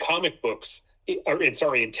 In comic books,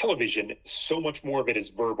 in television, so much more of it is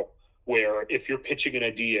verbal, where if you're pitching an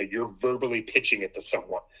idea, you're verbally pitching it to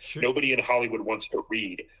someone. Sure. Nobody in Hollywood wants to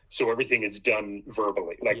read, so everything is done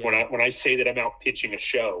verbally. Like when I say that I'm out pitching a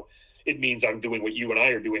show, it means I'm doing what you and I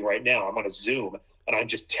are doing right now. I'm on a Zoom, and I'm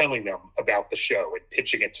just telling them about the show and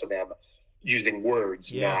pitching it to them using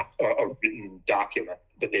words, not a written document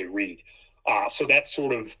that they read. So that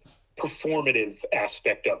sort of performative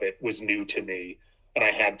aspect of it was new to me, and I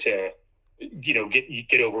had to get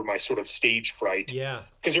over my sort of stage fright. Yeah.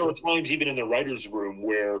 Because there were times even in the writer's room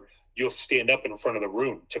where you'll stand up in front of the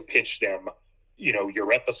room to pitch them,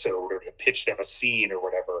 your episode, or to pitch them a scene or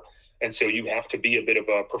whatever. And so you have to be a bit of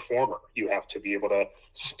a performer. You have to be able to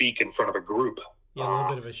speak in front of a group. Yeah, a little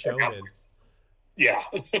bit of a showman. Yeah.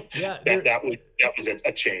 Yeah. that was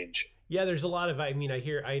a change. Yeah, there's a lot of, I know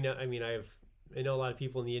a lot of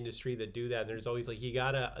people in the industry that do that, and there's always you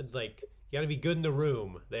gotta be good in the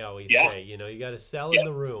room, they always say. You gotta sell in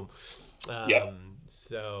the room.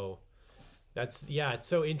 So that's it's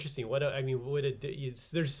so interesting.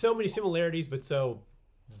 There's so many similarities, but so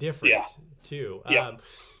different too.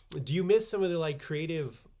 Do you miss some of the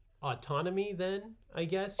creative autonomy then, I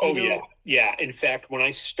guess? Yeah. In fact, when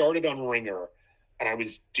I started on Ringer, and I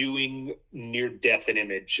was doing Near Death and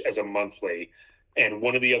Image as a monthly, and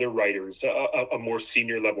one of the other writers, a more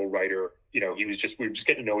senior level writer, we were just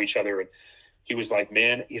getting to know each other, and he was like,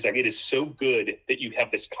 man, it is so good that you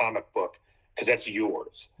have this comic book, because that's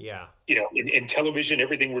yours. Yeah. In television,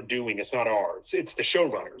 everything we're doing is not ours. It's the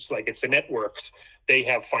showrunners, it's the networks. They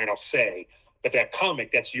have final say. But that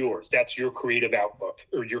comic, that's yours. That's your creative outlook,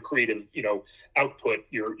 or your creative, output,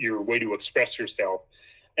 your way to express yourself.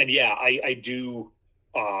 And I do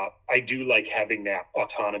like having that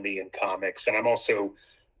autonomy in comics. And I'm also,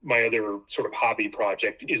 my other sort of hobby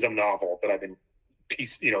project is a novel that I've been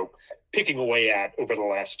picking away at over the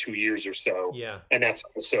last 2 years or so. Yeah. And that's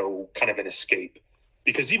also kind of an escape,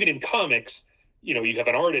 because even in comics, you have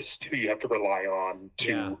an artist who you have to rely on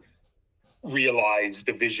to realize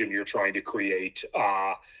the vision you're trying to create.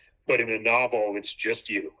 But in a novel, it's just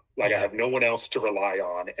you. I have no one else to rely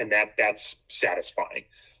on, and that's satisfying.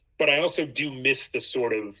 But I also do miss the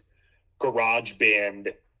sort of garage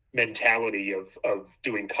band mentality of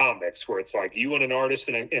doing comics, where it's you and an artist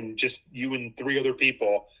and just you and 3 other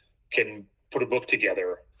people can put a book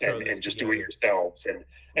together and just do it yourselves.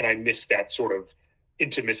 And I miss that sort of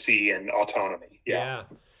intimacy and autonomy. Yeah.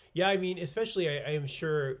 I mean, especially I am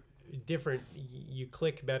sure you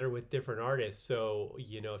click better with different artists. So,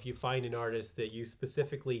 if you find an artist that you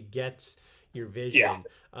specifically gets your vision,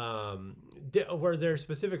 were there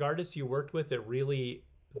specific artists you worked with that really,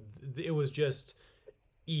 it was just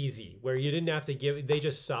easy, where you didn't have to they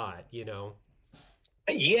just saw it,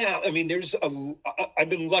 Yeah. I mean, I've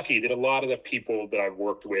been lucky that a lot of the people that I've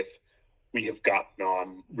worked with, we have gotten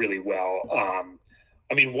on really well.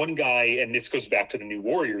 One guy, and this goes back to the New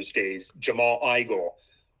Warriors days, Jamal Eigel,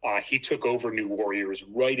 he took over New Warriors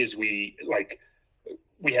right as we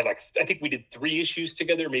had I think we did 3 issues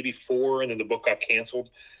together, maybe 4, and then the book got canceled.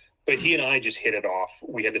 but he and I just hit it off.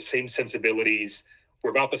 We had the same sensibilities.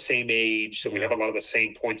 We're about the same age, so we have a lot of the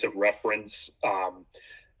same points of reference.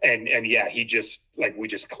 And yeah, we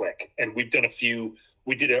just click. And we've done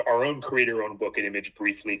we did our own creator-owned book at Image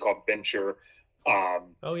briefly called Venture.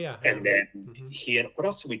 And then what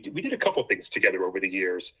else did we do? We did a couple things together over the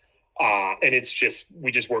years. And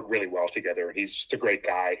we just work really well together. And he's just a great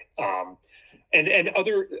guy.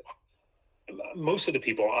 Most of the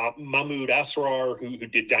people, Mahmoud Asrar, who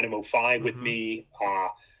did Dynamo 5 with me,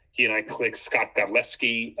 he and I clicked. Scott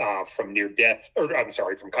Godleski from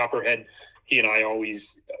from Copperhead. He and I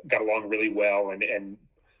always got along really well and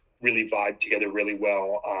really vibed together really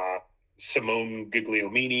well. Simone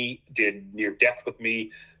Gigliomini did Near Death with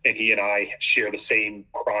me, and he and I share the same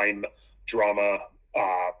crime drama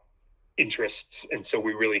interests, and so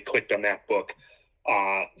we really clicked on that book.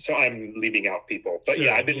 So I'm leaving out people, but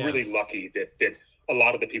I've been really lucky that a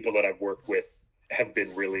lot of the people that I've worked with have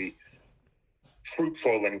been really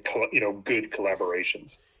fruitful and good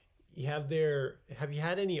collaborations. Have you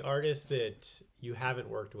had any artists that you haven't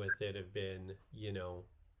worked with that have been,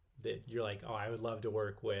 that you're like, oh, I would love to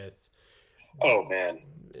work with? Oh man,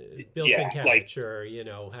 Bill Sienkiewicz, or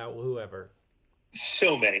whoever.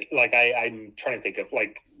 So many. Like I'm trying to think of,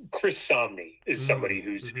 like, Chris Somney is somebody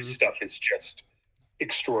whose stuff is just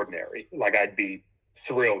extraordinary. Like, I'd be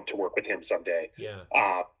thrilled to work with him someday.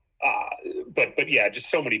 But yeah, just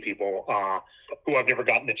so many people who I've never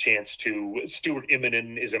gotten the chance to. Stuart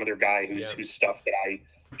Immonen is another guy whose stuff that I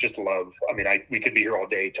just love. I mean, we could be here all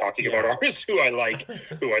day talking about artists who I like,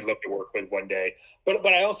 who I'd love to work with one day. But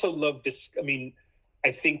I also love this. I mean,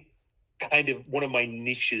 I think kind of one of my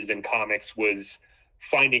niches in comics was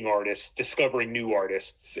finding artists, discovering new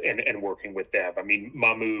artists, and working with them. I mean,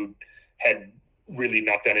 Mahmoud had really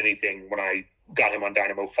not done anything when I got him on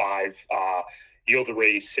Dynamo 5.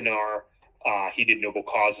 Yildiray Sinar, he did Noble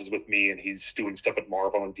Causes with me, and he's doing stuff at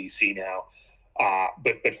Marvel and DC now.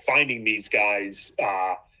 But finding these guys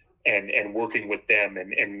and working with them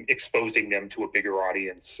and exposing them to a bigger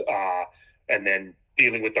audience, and then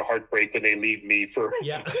dealing with the heartbreak when they leave me for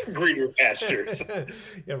greener pastures.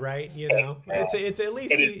 Yeah, right. It's at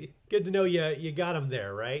least good to know you got them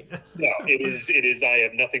there, right? No, it is. I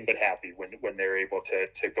have nothing but happy when they're able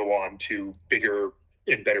to go on to bigger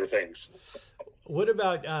and better things. What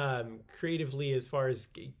about creatively, as far as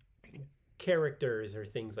characters or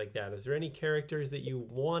things like that? Is there any characters that you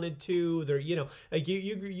wanted to? Like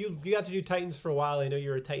you got to do Titans for a while. I know you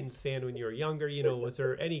were a Titans fan when you were younger. Was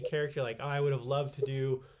there any character like, oh, I would have loved to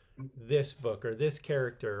do this book or this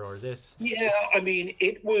character or this? Yeah, I mean,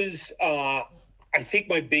 it was. I think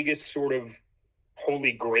my biggest sort of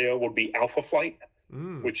holy grail would be Alpha Flight,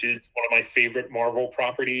 which is one of my favorite Marvel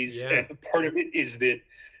properties, and part of it is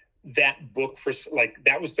that book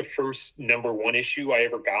that was the first #1 issue I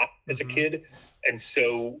ever got as a kid. And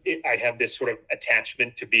so I have this sort of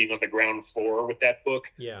attachment to being on the ground floor with that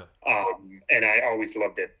book. Yeah. And I always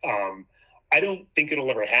loved it. I don't think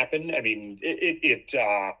it'll ever happen. I mean,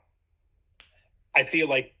 I feel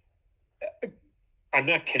like I'm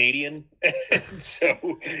not Canadian.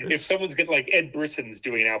 So if someone's like Ed Brisson's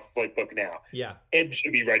doing an Alpha Flight book now, Ed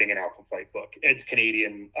should be writing an Alpha Flight book. Ed's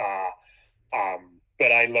Canadian.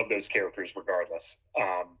 But I love those characters regardless.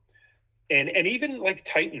 And even like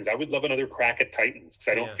Titans, I would love another crack at Titans,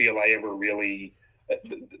 because I don't feel I ever really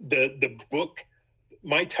the book.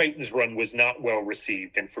 My Titans run was not well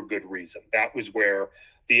received, and for good reason. That was where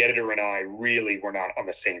the editor and I really were not on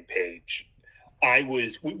the same page.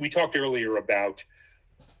 We talked earlier about,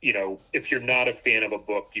 if you're not a fan of a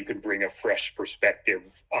book, you can bring a fresh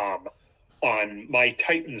perspective. On my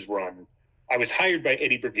Titans run, I was hired by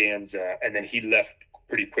Eddie Berganza, and then he left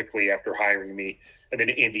pretty quickly after hiring me. And then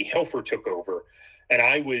Andy Helfer took over, and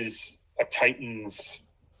I was a Titans,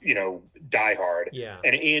 diehard. Yeah.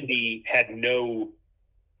 And Andy had no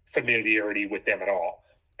familiarity with them at all.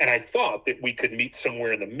 And I thought that we could meet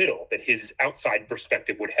somewhere in the middle, that his outside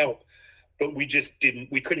perspective would help, but we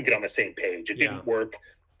couldn't get on the same page. It didn't work.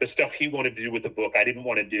 The stuff he wanted to do with the book, I didn't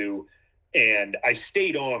want to do. And I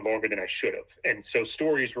stayed on longer than I should have. And so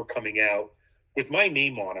stories were coming out with my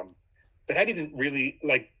name on them that I didn't really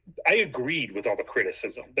like. I agreed with all the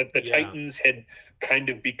criticism that the Titans had kind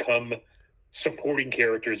of become supporting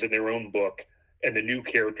characters in their own book, and the new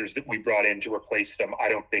characters that we brought in to replace them, I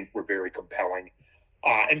don't think were very compelling.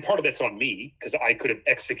 And part of that's on me, because I could have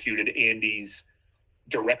executed Andy's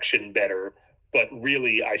direction better, but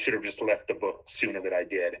really I should have just left the book sooner than I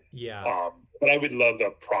did. Yeah. But I would love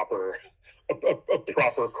a proper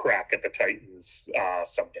crack at the Titans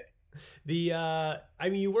someday.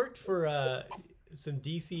 You worked for some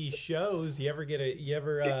DC shows. You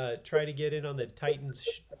ever try to get in on the Titans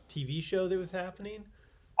TV show that was happening?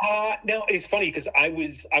 No, it's funny because I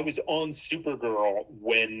was on Supergirl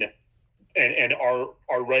when, and our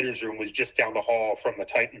writers' room was just down the hall from the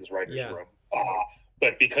Titans writers' room.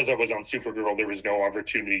 But because I was on Supergirl, there was no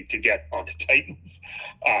opportunity to get onto Titans.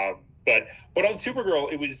 But on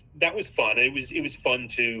Supergirl, that was fun. It was fun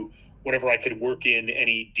to, whenever I could work in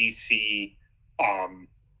any DC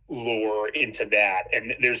lore into that.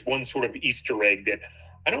 And there's one sort of Easter egg that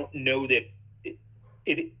I don't know that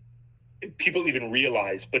it people even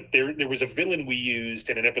realize, but there was a villain we used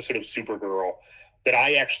in an episode of Supergirl that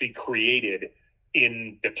I actually created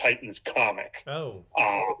in the Titans comic. Oh.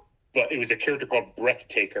 But it was a character called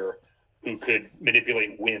Breathtaker who could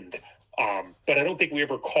manipulate wind. But I don't think we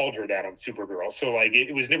ever called her that on Supergirl. So like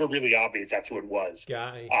it was never really obvious that's who it was.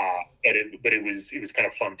 Guy. But it was kind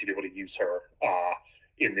of fun to be able to use her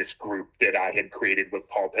in this group that I had created with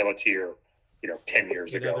Paul Pelletier, 10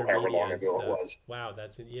 years ago, however long ago it was. Wow,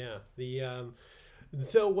 that's it. Yeah. The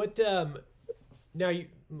so what now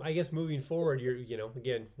I guess moving forward, you're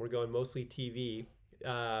again, we're going mostly TV.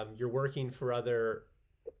 You're working for other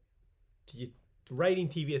writing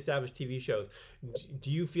TV, established TV shows.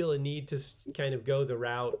 Do you feel a need to kind of go the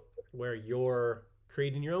route where you're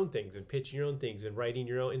creating your own things and pitching your own things and writing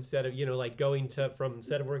your own, instead of like going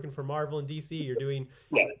instead of working for Marvel and DC, you're doing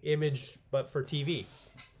Image but for TV?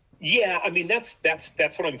 Yeah, I mean that's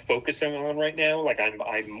what I'm focusing on right now. Like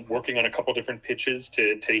I'm working on a couple different pitches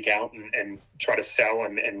to take out and try to sell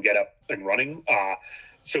and get up and running.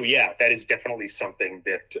 So yeah, that is definitely something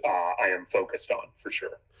that I am focused on for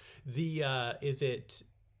sure. Is it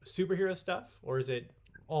superhero stuff or is it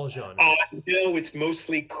all genres? No, it's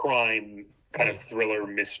mostly crime, kind of thriller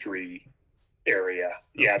mystery area.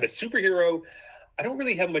 Okay. Yeah, the superhero, I don't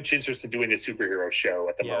really have much interest in doing a superhero show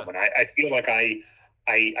at the moment. I feel like I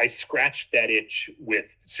scratched that itch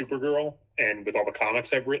with Supergirl and with all the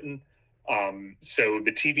comics I've written. So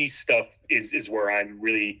the TV stuff is where I'm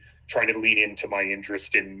really trying to lean into my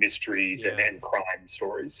interest in mysteries and crime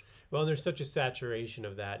stories. Well, there's such a saturation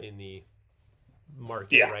of that in the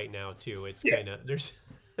market right now too. It's kind of, there's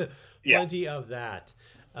plenty of that.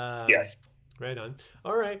 Yes. Right on.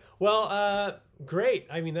 All right. Well, great.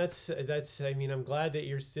 I mean, I'm glad that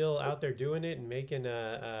you're still out there doing it and making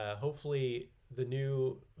hopefully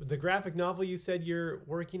the graphic novel you said you're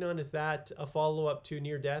working on, is that a follow-up to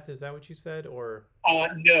Near Death? Is that what you said? Or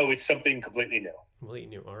no, it's something completely new. Completely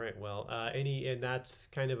new. All right. Well, and that's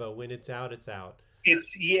kind of a when it's out, it's out.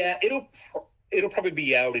 It'll probably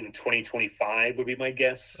be out in 2025 would be my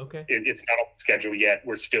guess. Okay. It's not on schedule yet.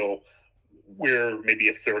 We're maybe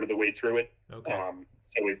a third of the way through it. Okay.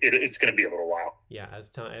 So it's going to be a little while. Yeah, as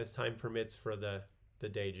time permits for the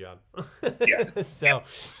day job. Yes. So,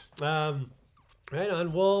 right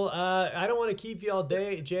on. Well, I don't want to keep you all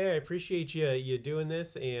day, Jay. I appreciate you doing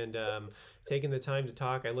this and taking the time to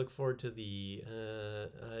talk. I look forward to the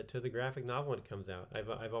graphic novel when it comes out.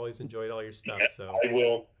 I've always enjoyed all your stuff. So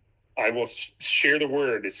I will share the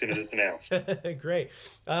word as soon as it's announced. Great.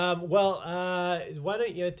 Well, why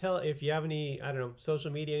don't you tell if you have any, I don't know,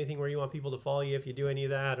 social media, anything where you want people to follow you, if you do any of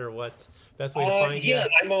that, or what's best way to find you? Yeah,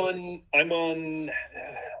 I'm on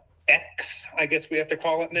X, I guess we have to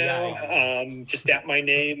call it now. Yeah. Just at my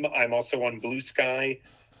name. I'm also on Blue Sky.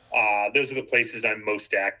 Those are the places I'm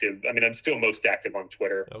most active. I mean, I'm still most active on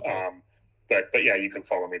Twitter. Okay. But yeah, you can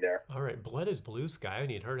follow me there. All right. Blood is Blue Sky. I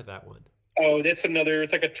hadn't even heard of that one. Oh, it's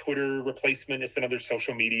like a Twitter replacement. It's another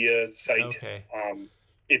social media site. Okay.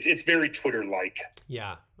 It's very Twitter-like.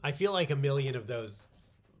 Yeah. I feel like a million of those.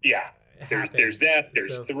 Yeah. There's that.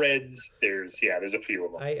 There's Threads. There's a few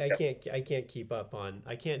of them. I can't keep up on.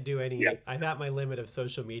 I can't do any. Yeah. I'm at my limit of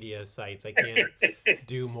social media sites. I can't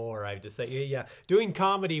do more. I've just said doing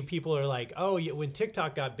comedy. People are like, oh, when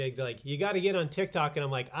TikTok got big, they're like, you got to get on TikTok, and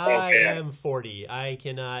I'm like, I am 40. I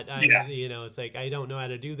cannot. It's like I don't know how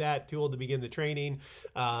to do that. Too old to begin the training.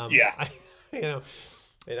 And I don't.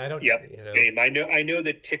 Yeah. I know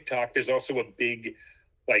that TikTok. There's also a big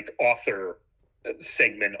author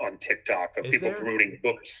segment on TikTok of people promoting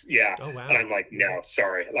books. Yeah. Oh, wow. And I'm like, no,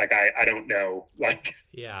 sorry. I don't know.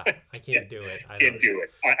 Yeah, I can't do it. Can't do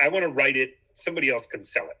it. I want to write it. Somebody else can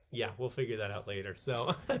sell it. Yeah, we'll figure that out later.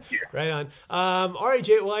 So, right on. All right,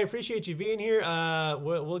 Jay. Well, I appreciate you being here.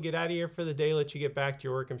 We'll get out of here for the day. Let you get back to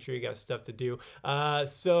your work. I'm sure you got stuff to do.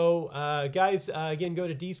 Guys, again, go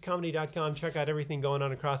to deececomedy.com. Check out everything going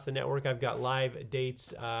on across the network. I've got live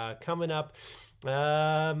dates coming up.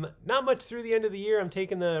 Not much through the end of the year. I'm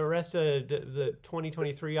taking the rest of the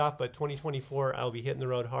 2023 off, but 2024 I'll be hitting the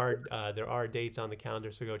road hard. There are dates on the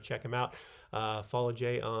calendar, so go check them out. Follow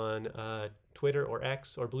Jay on Twitter or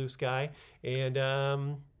X or Blue Sky, and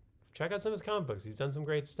check out some of his comic books. He's done some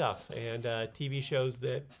great stuff, and TV shows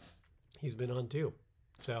that he's been on too.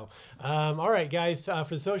 So, all right, guys, for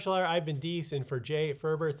the Social Hour, I've been Deece, and for Jay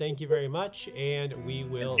Faerber, thank you very much, and we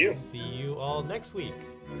will see you all next week.